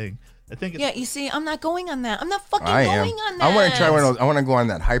anything. I think. Yeah, you see, I'm not going on that. I'm not fucking going on that. I want to try one of those. I want to go on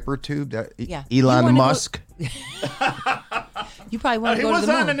that hypertube. That Elon Musk. You probably want to go to the moon. He was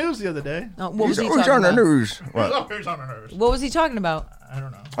on the news the other day. What was he talking about? On the news. What was he talking about? I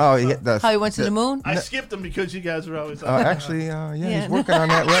don't know. Oh, how he went to the moon? I skipped him because you guys were always. Actually, he's working on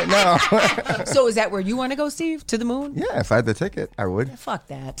that right now. So is that where you want to go, Steve? To the moon? Yeah, if I had the ticket, I would. Fuck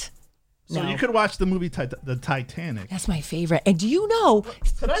that. So you could watch the movie The Titanic. That's my favorite. And do you know?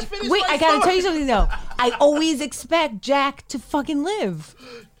 Did I finish Wait, my I gotta story? tell you something though. I always expect Jack to fucking live.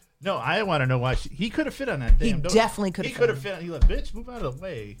 No, I want to know why he could have fit on that damn. Definitely could have. He could have fit. He like, bitch, move out of the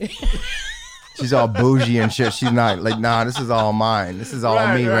way. She's all bougie and shit. She's not like, nah, this is all mine. This is all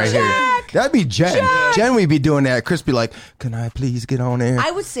me right here. That'd be Jen. Jack. Jen would be doing that. Chris be like, can I please get on there?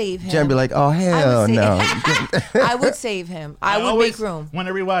 I would save him. Jen be like, oh, hell no. I would save him. I would make room. When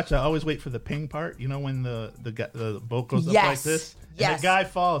I rewatch, I always wait for the ping part. You know when the boat goes up like this? And the guy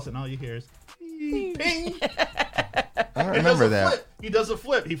falls and all you hear is ping. I don't remember that. He does a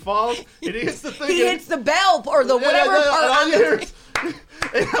flip. He falls and he hits the thing. He hits the bell or the whatever part.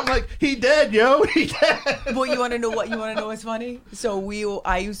 And I'm like, he dead, yo. He dead. Well, you want to know what's funny? So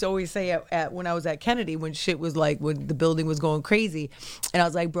I used to always say at when I was at Kennedy, when shit was like, when the building was going crazy, and I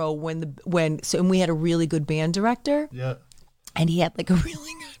was like, bro, and we had a really good band director. Yeah. And he had like a really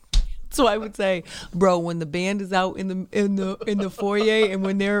good. So I would say, bro, when the band is out in the foyer and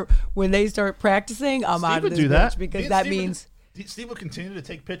when they start practicing, I'm out of this bitch because that means. Steve will continue to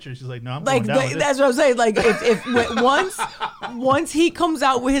take pictures. He's like, no, I'm like going down with that's what I'm saying. Like if once he comes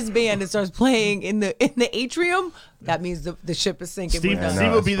out with his band and starts playing in the atrium, that means the ship is sinking. Steve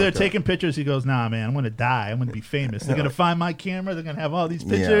will be there taking pictures. He goes, nah, man, I'm going to die. I'm going to be famous. They're going to find my camera. They're going to have all these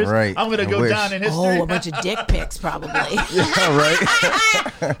pictures. Yeah, right. I'm going to go down in history. Oh, a bunch of dick pics probably. Yeah,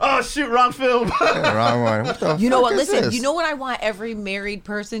 right. Oh, shoot, wrong film. Yeah, wrong one. What the you know fuck what? is Listen, this? you know what I want every married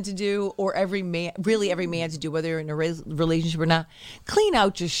person to do, or every man to do, whether you're in a relationship or not? Clean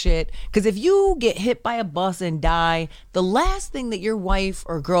out your shit. Because if you get hit by a bus and die, the last thing that your wife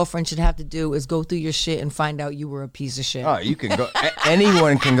or girlfriend should have to do is go through your shit and find out you were a piece of shit. Oh, you can go.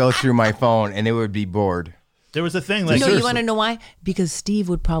 Anyone can go through my phone and it would be bored. There was a thing like you want to know why? Because Steve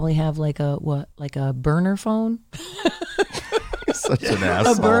would probably have like a burner phone. Such an A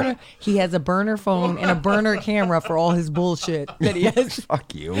asshole. burner. He has a burner phone and a burner camera for all his bullshit that he has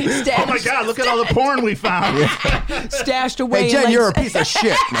Fuck you. Oh my God! Look at all the porn we found. stashed away. Hey, in, Jen, like, you're a piece of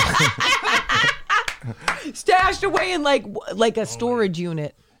shit. stashed away in like a storage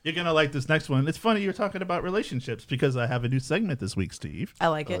unit. You're gonna like this next one. It's funny you're talking about relationships because I have a new segment this week, Steve. I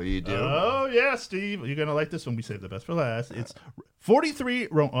like it. Oh, you do? Oh yeah, Steve. You're gonna like this one. We saved the best for last. It's 43.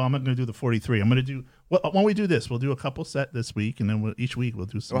 I'm not gonna do the 43. I'm gonna do. Well, when we do this, we'll do a couple set this week, and then each week we'll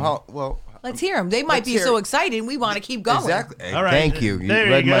do some. Let's hear them. They might Let's be hear so it. excited. We want to keep going. Exactly. Hey, All right. Thank you. You There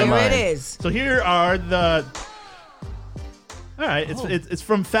you read my go. mind. Here it is. So here are the. All right, it's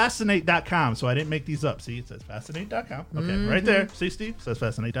from Fascinate.com, so I didn't make these up. See, it says Fascinate.com. Okay, right there. See, Steve? It says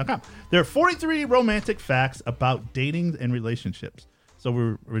Fascinate.com. There are 43 romantic facts about dating and relationships. So we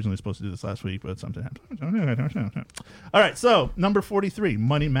were originally supposed to do this last week, but something happened. All right, so number 43,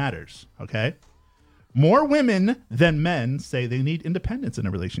 money matters, okay? More women than men say they need independence in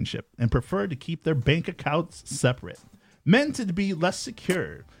a relationship and prefer to keep their bank accounts separate. Men tend to be less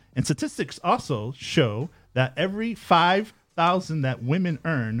secure, and statistics also show that every 5,000 that women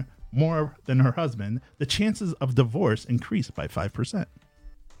earn more than her husband, the chances of divorce increase by 5%.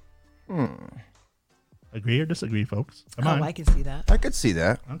 Agree or disagree, folks? Come on. I can see that. I could see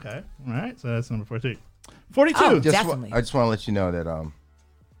that. Okay. All right. So that's number 42. 42. Oh, Just definitely. I just want to let you know that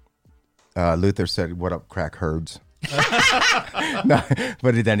Luther said, "What up, crack herds?" No,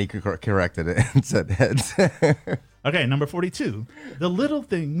 but then he corrected it and said heads. Okay, number 42. The little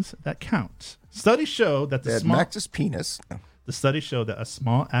things that count. Studies show that That Max's penis. The studies show that a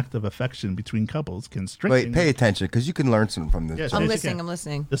small act of affection between couples can strengthen. Wait, pay attention because you can learn something from this. Yes, I'm yes, you listening. can. I'm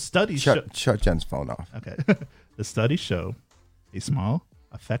listening. The studies show. Shut Jen's phone off. Okay. The studies show a small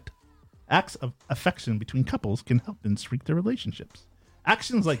acts of affection between couples can help them strengthen their relationships.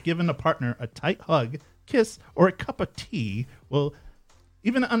 Actions like giving a partner a tight hug, kiss, or a cup of tea will.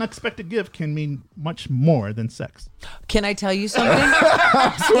 Even an unexpected gift can mean much more than sex. Can I tell you something?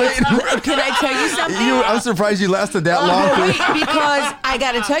 Can I tell you something? I'm surprised you lasted that long. Wait, because I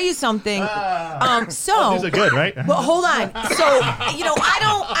got to tell you something. So These are good, right? Well, hold on. So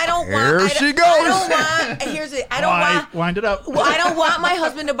I don't want. Here she goes. I don't want. Here's it. I don't want. Wind it up. Well, I don't want my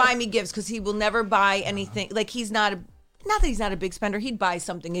husband to buy me gifts because he will never buy anything. Like he's not. Not that he's not a big spender. He'd buy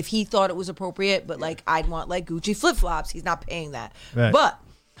something if he thought it was appropriate. But like I'd want like Gucci flip flops. He's not paying that. Right. But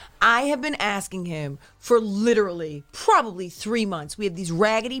I have been asking him for literally probably 3 months. We have these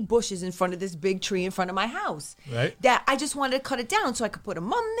raggedy bushes in front of this big tree in front of my house. Right. That I just wanted to cut it down so I could put a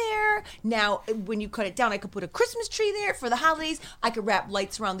mum there. Now, when you cut it down, I could put a Christmas tree there for the holidays. I could wrap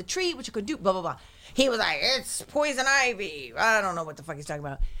lights around the tree, which I could do, blah, blah, blah. He was like, it's poison ivy. I don't know what the fuck he's talking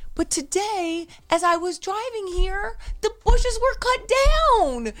about. But today, as I was driving here, the bushes were cut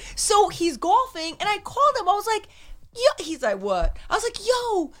down. So he's golfing, and I called him. I was like, yo. He's like, what? I was like,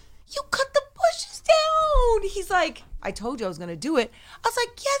 yo, you cut the bushes down. He's like, I told you I was going to do it. I was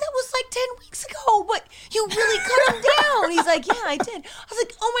like, yeah, that was like 10 weeks ago, but you really cut them down. He's like, yeah, I did. I was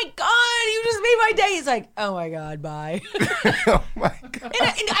like, oh my God, you just made my day. He's like, oh my God, bye. Oh my God.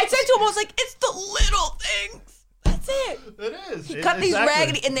 And I said to him, I was like, it's the little things. That's it. It is. He cut these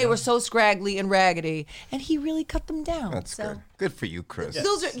raggedy, and they were so scraggly and raggedy, and he really cut them down. That's so, good. Good for you, Chris.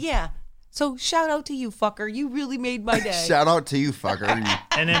 Those are, yeah. So shout out to you, fucker. You really made my day. Shout out to you, fucker.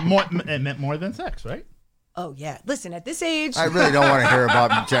 And it meant more than sex, right? Oh, yeah. Listen, at this age. I really don't want to hear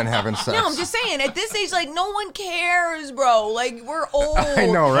about Jen having sex. No, I'm just saying, at this age, like, no one cares, bro. Like, we're old. I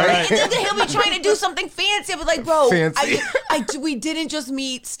know, right? And then he'll be trying to do something fancy, but like, bro, Fancy. we didn't just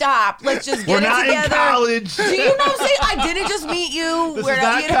meet. Stop. Let's just We're get not it together. in college. Do you know what I'm saying? I didn't just meet you. This We're is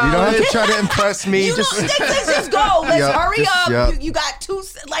not You don't have to try to impress me. You just, know, let's just go. Let's Yep, hurry just- up. yep. You got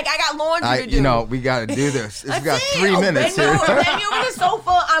I got laundry to do. you know, we got to do this. We've That's got it. 3 minutes bend here. Over, bend me over the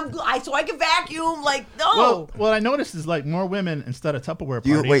sofa. So I can vacuum. Like, no. Well, what I noticed is like more women instead of Tupperware Do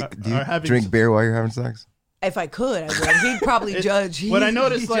you, party do you are having drink beer while you're having sex? If I could, I would. He'd probably judge. What I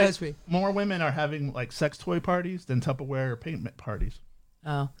noticed, He'd like judge me. more women are having like sex toy parties than Tupperware paint parties.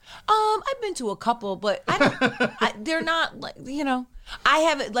 Oh, I've been to a couple, but I don't. They're not like, you know. I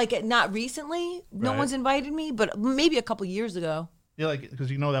haven't like not recently. No Right. one's invited me, but maybe a couple years ago. Yeah, like because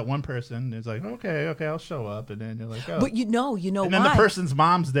you know that one person is like, okay, I'll show up, and then you're like, oh. But you know and then why? the person's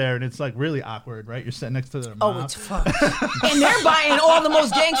mom's there, and it's like really awkward, right? You're sitting next to their mom. Oh, it's fun. And they're buying all the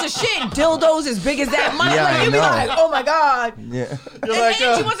most gangster shit. Dildos as big as that. Money. Yeah, like, I you'd be know. like, oh my God. Yeah. You're And like,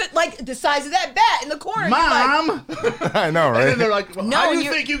 then she wasn't like the size of that bat in the corner. You're like, Mom. I know, And then right? they're like, well, No, how do you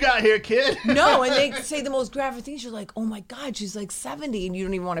you're- think you got here, kid? no, and they say the most graphic things. You're like, oh my God, she's like 70, and you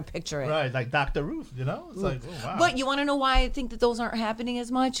don't even want to picture it. Right, like Dr. Ruth, you know? It's like, oh, wow. But you want to know why I think that those aren't happening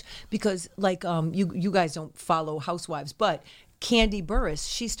as much? Because like you guys don't follow Housewives, but Candy Burris,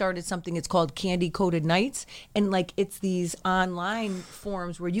 she started something. It's called Candy Coated Nights, and like it's these online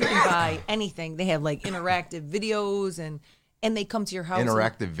forums where you can buy anything. They have like interactive videos, and they come to your house.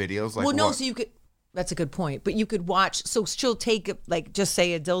 Interactive videos, like well, no, what? so you could. That's a good point. But you could watch. So she'll take like just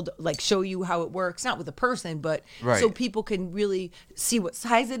say a dildo, like show you how it works, not with a person, but so people can really see what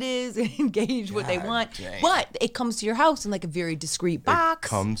size it is and engage what they want. Dang. But it comes to your house in like a very discreet box. It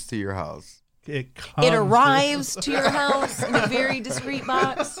comes to your house. It arrives to your house in a very discreet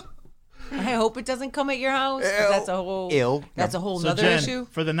box. I hope it doesn't come at your house. 'Cause that's a whole. That's a whole nother Jen, issue.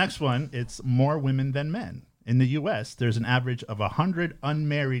 For the next one, it's more women than men. In the U.S., there's an average of 100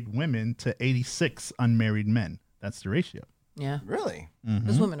 unmarried women to 86 unmarried men. That's the ratio. Yeah. Really?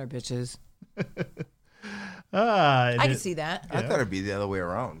 Those women are bitches. I can see that. I thought it'd be the other way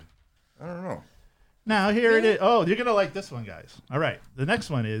around. I don't know. Now, here it is. Oh, you're going to like this one, guys. All right. The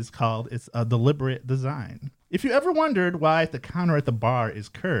next one is called It's a Deliberate Design. If you ever wondered why the counter at the bar is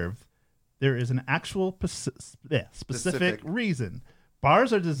curved, there is an actual specific reason.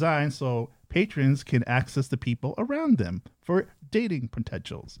 Bars are designed so patrons can access the people around them for dating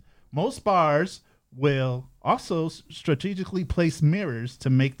potentials. Most bars will also strategically place mirrors to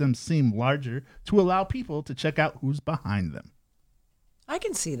make them seem larger to allow people to check out who's behind them. I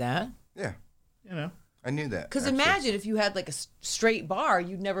can see that. Yeah. You know, I knew that. Because imagine if you had like a straight bar,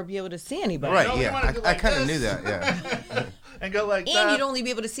 you'd never be able to see anybody. Right, No, we yeah. wanna do I like kind of this. knew that, yeah. and go like And that. you'd only be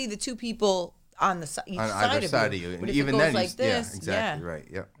able to see the two people on the each On side either of side you. of you. But And if even it goes then, like this, yeah, exactly, right,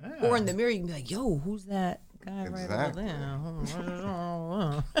 yeah. Or in the mirror, you can be like, "Yo, who's that guy right Exactly. over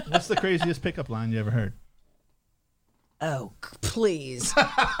there?" What's the craziest pickup line you ever heard? Oh, please!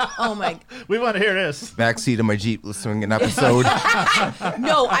 Oh my! We want to hear this. Backseat of my Jeep listening to an episode.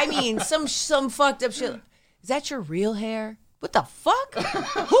 No, I mean some fucked up shit. Is that your real hair? What the fuck?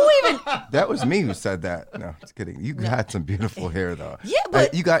 Who even? That was me who said that. No, just kidding. You got some beautiful hair, though. Yeah,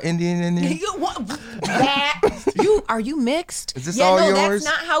 but you got Indian in you? Are you mixed? Is this all no, yours?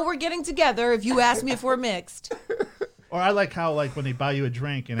 that's not how we're getting together. If you ask me if we're mixed. Or I like how like when they buy you a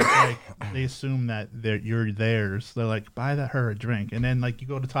drink and it's like they assume that you're theirs. They're like, buy her a drink, and then like you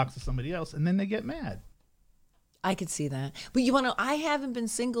go to talk to somebody else, and then they get mad. I could see that. But you want to, I haven't been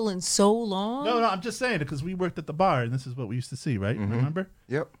single in so long. No, I'm just saying because we worked at the bar and this is what we used to see, right? Remember?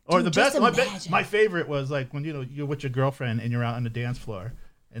 Yep. Or Dude, the just best, imagine. my favorite was like when you're with your girlfriend and you're out on the dance floor,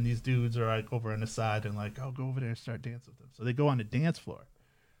 and these dudes are like over on the side and like, oh, go over there and start dancing with them. So they go on the dance floor,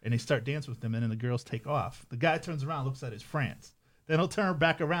 and they start dancing with them, and then the girls take off. The guy turns around, looks at his friends. Then he'll turn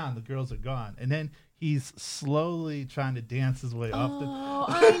back around, the girls are gone, and then he's slowly trying to dance his way off the. Oh,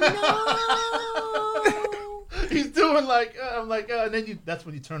 I know. He's doing like, I'm like, and then that's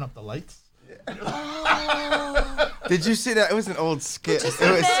when you turn up the lights. Oh, Did you see that? It was an old skit. just It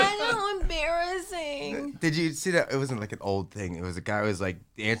was. imagine how embarrassing. Did you see that? It wasn't like an old thing. It was a guy who was like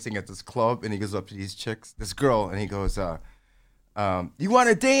dancing at this club, and he goes up to these chicks, this girl, and he goes, "You want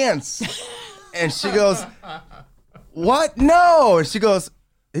to dance?" And she goes, "What? No." And he goes,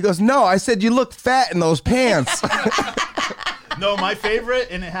 "No, I said you look fat in those pants." No, my favorite,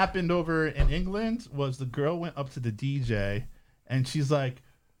 and it happened over in England, was the girl went up to the DJ, and she's like,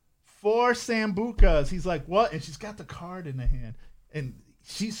 4 sambucas. He's like, what? And she's got the card in the hand, and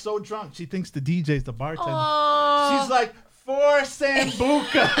she's so drunk, she thinks the DJ's the bartender. Oh. She's like, 4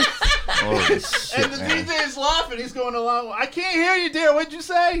 sambucas. Holy shit, And the man. DJ's laughing. He's going along. I can't hear you, dear. What'd you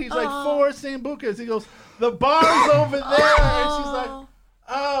say? He's like, 4 sambucas. He goes, the bar's over there. And she's like, oh.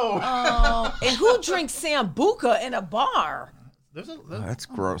 Oh, and who drinks sambuca in a bar? Oh, that's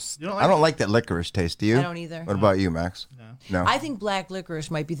gross. You don't like I don't like that licorice taste. Do you? I don't either. What about you, Max? No. I think black licorice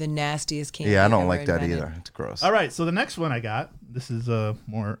might be the nastiest candy. Yeah, I don't ever like that invented. either. It's gross. All right, so the next one I got, this is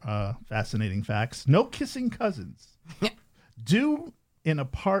more fascinating facts. No kissing cousins. Due in a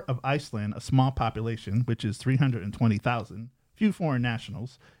part of Iceland, a small population, which is 320,000, few foreign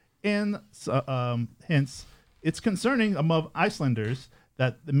nationals, and hence it's concerning among Icelanders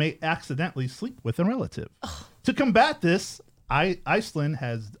that they may accidentally sleep with a relative. To combat this, Iceland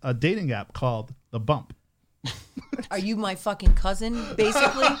has a dating app called The Bump. Are you my fucking cousin,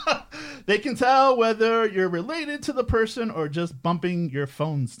 basically? They can tell whether you're related to the person or just bumping your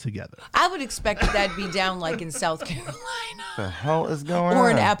phones together. I would expect that'd be down like in South Carolina What the hell is going or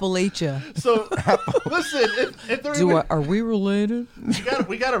on? in Appalachia. So listen, if they're Are we related?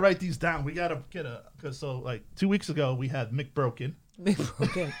 we gotta write these down. We gotta get because so like 2 weeks ago we had Mick Broken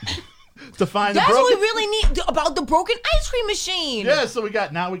Okay. to find That's the what broken. we really need about the broken ice cream machine. Yeah, so we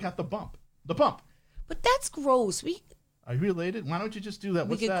got the bump. The bump. But that's gross. Are you related? Why don't you just do that?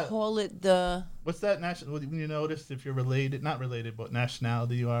 We What's could that? call it the. What's that national? When you notice if you're related, not related, but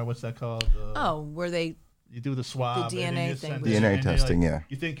nationality you are. What's that called? Oh, where they You do the swab. The and then DNA you thing. send DNA it, and you're testing, like, yeah.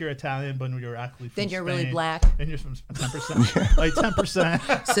 You think you're Italian, but you're actually from Then you're really Spain, black. And you're from 10%. Like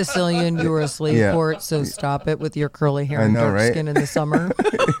 10%. Sicilian, you were a slave Yeah. port, so stop it with your curly hair I and know, dark right? skin in the summer.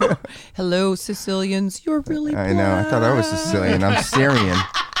 Hello, Sicilians, you're really black. I know. I thought I was Sicilian. I'm Syrian.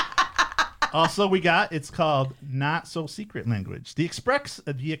 Also, it's called Not So Secret Language. The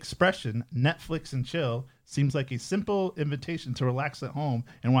expression Netflix and chill seems like a simple invitation to relax at home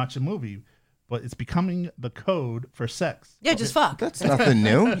and watch a movie, but it's becoming the code for sex. Yeah, just fuck. That's nothing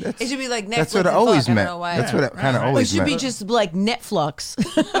new. It should be like Netflix. That's what it and always fuck. meant. I don't know why. That's what it kind of Right. It always should meant. be just like Netflix.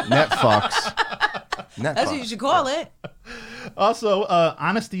 Netflix. That's what you should call it. Also,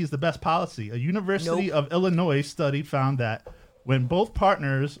 honesty is the best policy. A University of Illinois study found that when both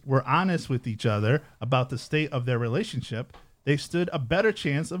partners were honest with each other about the state of their relationship, they stood a better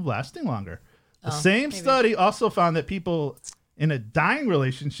chance of lasting longer. The same study also found that people in a dying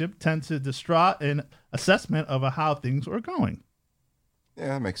relationship tend to distraught an assessment of how things are going. Yeah,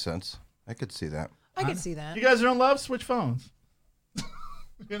 that makes sense. I could see that. I can see that. You guys are in love? Switch phones.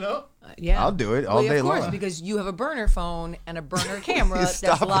 You know? Yeah, I'll do it all well, day of course, long. because you have a burner phone and a burner camera You that's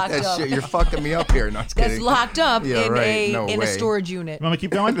stop with locked that up. shit. You're fucking me up here. No, just That's kidding. locked up Yeah, in right. No a way. storage unit You want me to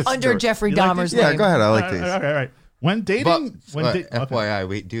keep going? under Jeffrey You like Dahmer's these? Yeah, name. go ahead. I like all these. right, all right. When dating, But okay. FYI,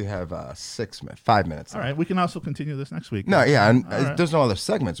 we do have 5 minutes. All right, we can also continue this next week. No, yeah, and All right. there's no other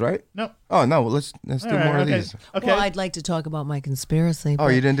segments, right? No. Oh no, well, let's do All right, more okay. of these. Okay. Well, I'd like to talk about my conspiracy. Oh, but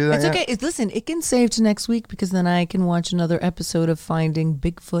you didn't do that It's yet? okay. Listen, it can save to next week because then I can watch another episode of Finding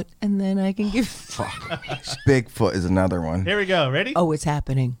Bigfoot and then I can give. Bigfoot is another one. Here we go. Ready? Oh, it's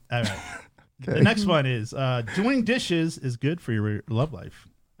happening. All right. The next one is doing dishes is good for your love life.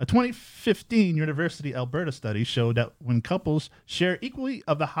 A 2015 University Alberta study showed that when couples share equally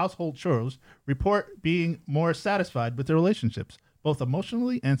of the household chores, report being more satisfied with their relationships, both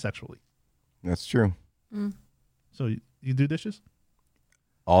emotionally and sexually. That's true. So you do dishes?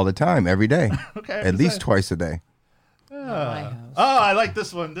 All the time, every day. Okay. At least twice a day. My house. Oh, I like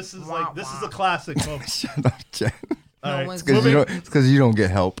this one. This is this is a classic, folks. Shut up, Jen. All right. one's It's because you don't get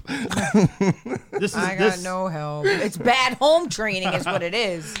help. This is I got no help. It's bad home training, is what it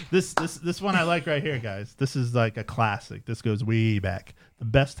is. This one I like right here, guys. This is like a classic. This goes way back. The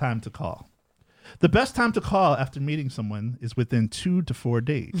best time to call. The best time to call after meeting someone is within 2 to 4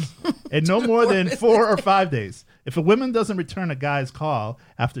 days, and no more than 4 or 5 days. If a woman doesn't return a guy's call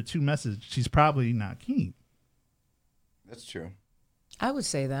after 2 messages, she's probably not keen. That's true. I would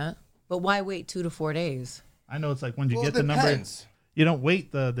say that, but why wait 2 to 4 days? I know it's like when you Well, get it the number, depends. you don't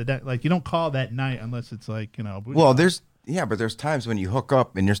wait like you don't call that night unless it's like Well, there's times when you hook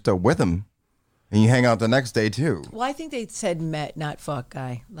up and you're still with him, and you hang out the next day too. Well, I think they said met, not fuck,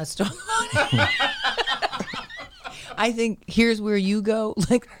 guy. Let's talk about it. I think here's where you go.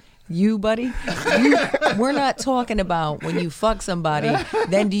 Like, you, buddy, we're not talking about when you fuck somebody,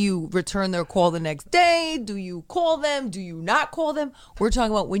 then do you return their call the next day? Do you call them? Do you not call them? We're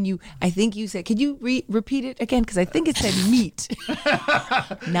talking about when I think you said, could you repeat it again? Because I think it said meet,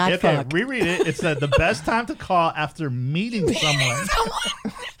 not okay, fuck. reread it. It said the best time to call after meeting someone.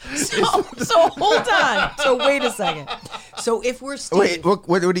 So hold on. So wait a second. So if we're Steve, Wait,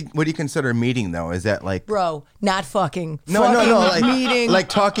 what do you consider meeting though? Is that like bro, not fucking. no, fucking like meeting, like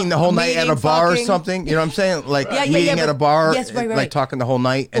talking the whole night at a meeting, bar fucking. or something? You know what I'm saying? Like Yeah, meeting at but- a bar, yes, right, like right. talking the whole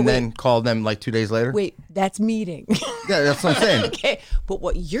night, and wait. then call them like 2 days later. Wait, that's meeting. Yeah, that's what I'm saying. Okay, but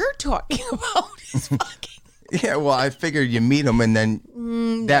what you're talking about is fucking. Yeah, well, I figured you meet them and then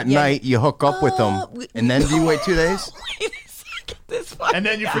that yeah. night you hook up with them, and then do you wait 2 days? Wait a second, this fucking And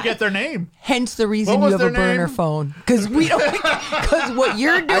then you forget their name. Hence the reason What you was have a their burner name? phone, because we don't. Because what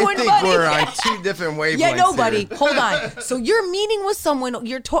you're doing, I think buddy. we're on 2 different wavelengths. Yeah, no, buddy. here. Hold on. So you're meeting with someone.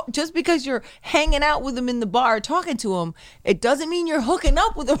 You're just because you're hanging out with them in the bar, talking to them, it doesn't mean you're hooking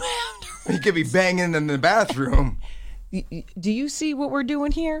up with them after. You could be banging in the bathroom. Do you see what we're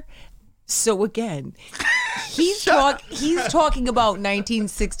doing here? So again, he's talking about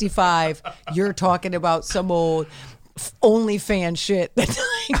 1965. You're talking about some old OnlyFans shit that's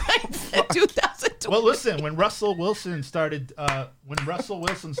like 2020. Well, listen, when Russell Wilson started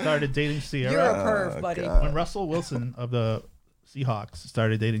dating Sierra, You're a perv, buddy. when Russell Wilson of the Seahawks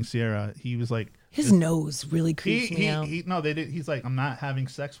started dating Sierra, he was like, His nose really creeps me out. He's like, I'm not having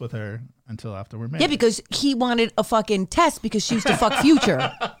sex with her until after we're married. Yeah, because he wanted a fucking test because she used to fuck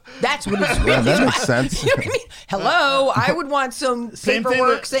Future. That's what it's really Yeah, that about. makes sense. You know what I mean? Hello, I would want some Same thing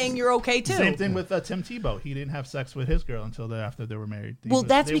paperwork with- saying you're okay too. Same thing with Tim Tebow. He didn't have sex with his girl until after they were married. Well,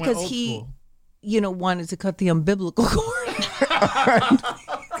 that's they went because old he, school. wanted to cut the umbilical cord.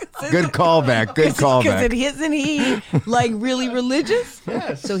 Good callback. Good Because callback. isn't he like really religious?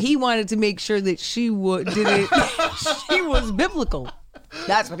 Yes. So he wanted to make sure that she she was biblical.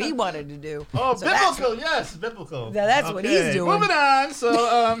 That's what he wanted to do. Oh, So biblical, yes, biblical. That's what he's doing. Moving on.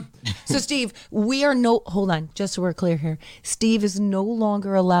 So, So Steve, hold on, just so we're clear here. Steve is no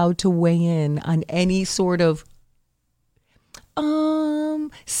longer allowed to weigh in on any sort of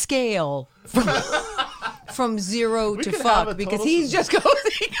scale from 0 to could have a fuck total because he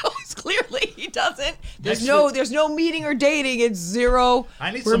goes clearly he doesn't. There's no meeting or dating. It's 0.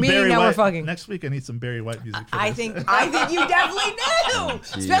 I need we're some meeting, Barry now White. we're fucking. Next week, I need some Barry White music. For I this. think you definitely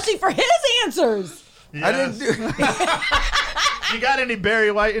do, especially for his answers. Yes. I didn't do. You got any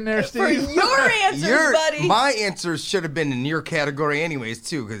Barry White in there, For Steve? your answers, buddy. My answers should have been in your category anyways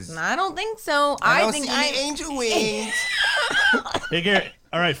too, because I don't think so. I don't think see any angel wings. Hey, Garrett.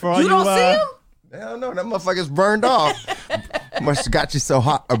 All right, for all You don't see him? Hell no, that motherfucker's burned off. Must have got you so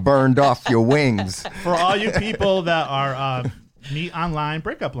hot, burned off your wings. For all you people that are meet online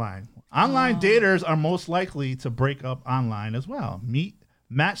breakup line. Online daters are most likely to break up online as well.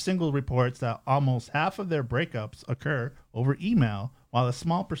 Match Single reports that almost half of their breakups occur over email, while a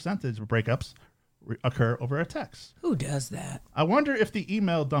small percentage of breakups occur over a text. Who does that? I wonder if the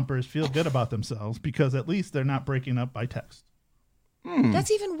email dumpers feel good about themselves because at least they're not breaking up by text. That's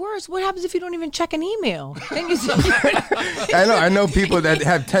even worse. What happens if you don't even check an email? Then you I know people that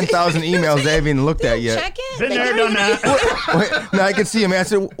have 10,000 emails they haven't even looked at yet. check it. Been They there, don't done even- that. Wait, now I can see him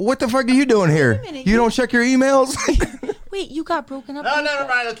answer, what the fuck are you doing here? minute, You don't check your emails? Wait, you got broken up? No, never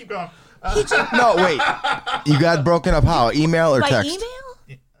mind. I'll keep going. No, wait. You got broken up how? Email or By text?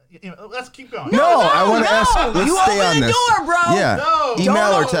 email? Let's keep going. No, I want to no. ask. Let's You stay open on the this. door, bro. Yeah. No.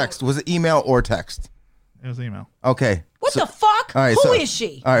 Email or Don't. text? Was it email or text? It was email. Okay. What the fuck? All right, Who so- is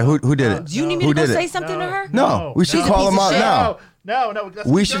she? All right, who did it? Do you need me Who to go did say it? something to her? No, we should No. call She's a them piece out of now. No. let's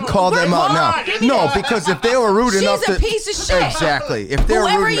We keep should going. call them out hold now. on, give me No, that. because if they were rude She's enough a to piece of shit. Exactly. If they were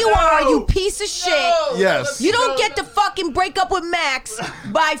Whoever rude you are, you piece of shit. Yes. You don't get to fucking break up with Max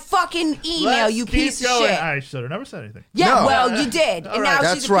by fucking email, Let's you keep piece of going. shit. All right, should have never said anything. Yeah, No. well, you did. And now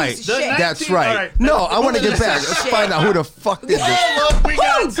That's she's a right. piece of shit. That's 19 right. all right. No, I want to get Piece back. of Let's shit. find out who the fuck did this. Look, we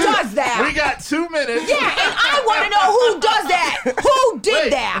got Who does that? We got 2 minutes. Yeah, and I want to know who does that. Who did Wait, in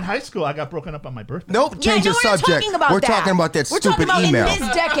that? high school, I got broken up on my birthday. Nope, change yeah, the no, we're not subject. talking about We're that. talking about that We're stupid talking about email. in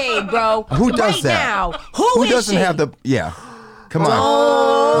this decade, bro. Who does right that? now? Who is doesn't she? have the? Yeah, come on.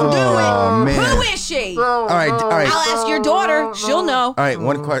 Oh, do Oh, it. man. Who is she? All right. I'll ask your daughter. She'll know. All right,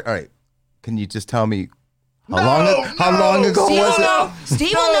 one question. All right, can you just tell me how long ago Steve was will it? know.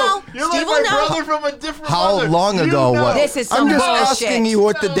 Steve will know. You're Steve like will my know. brother from a different How mother. long You ago know. was? This is some I'm just bullshit. asking you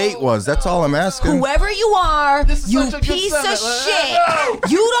what the date was. That's all I'm asking. Whoever you are, This is you such a good piece of segment. shit. No.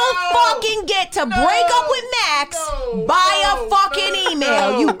 You don't No. fucking get to break up with Max by a fucking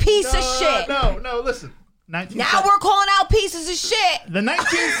email. You piece of shit. No, listen. 19th Now we're calling out pieces of shit. the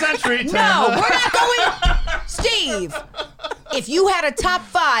 19th century. No, we're not going. Steve, if you had a top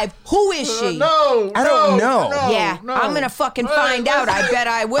 5, who is she? No, I don't know. Yeah, I'm gonna fucking find out. I bet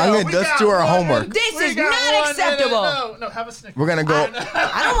I will. I'm gonna just do our homework. This is not acceptable. No, have a Snickers. We're gonna go.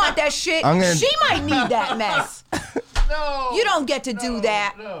 I don't want that shit. I'm gonna- She might need that mess. No. You don't get to do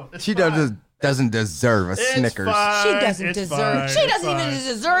that. No, it's She fine. doesn't deserve a It's Snickers. fine. She doesn't It's deserve. fine. She It's doesn't even fine.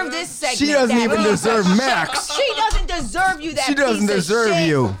 deserve this segment. She doesn't that even piece of deserve shit. Max. She doesn't deserve you. That She doesn't piece of deserve shit.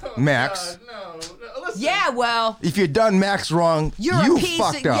 you, Max. No, listen. Yeah, well, If you done Max wrong, you're you a piece.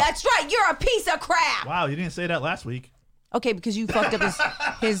 fucked of, up. That's right. You're a piece of crap. Wow, you didn't say that last week. Okay, because you fucked up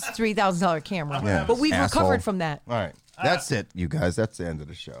his $3,000 camera. Yeah, But we've asshole. recovered from that. All right, that's it, you guys. That's the end of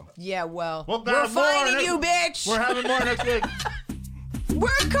the show. Yeah, well, Well, we're more finding next- you, bitch. We're having more next week. We're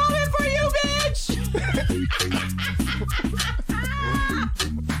coming for you, bitch.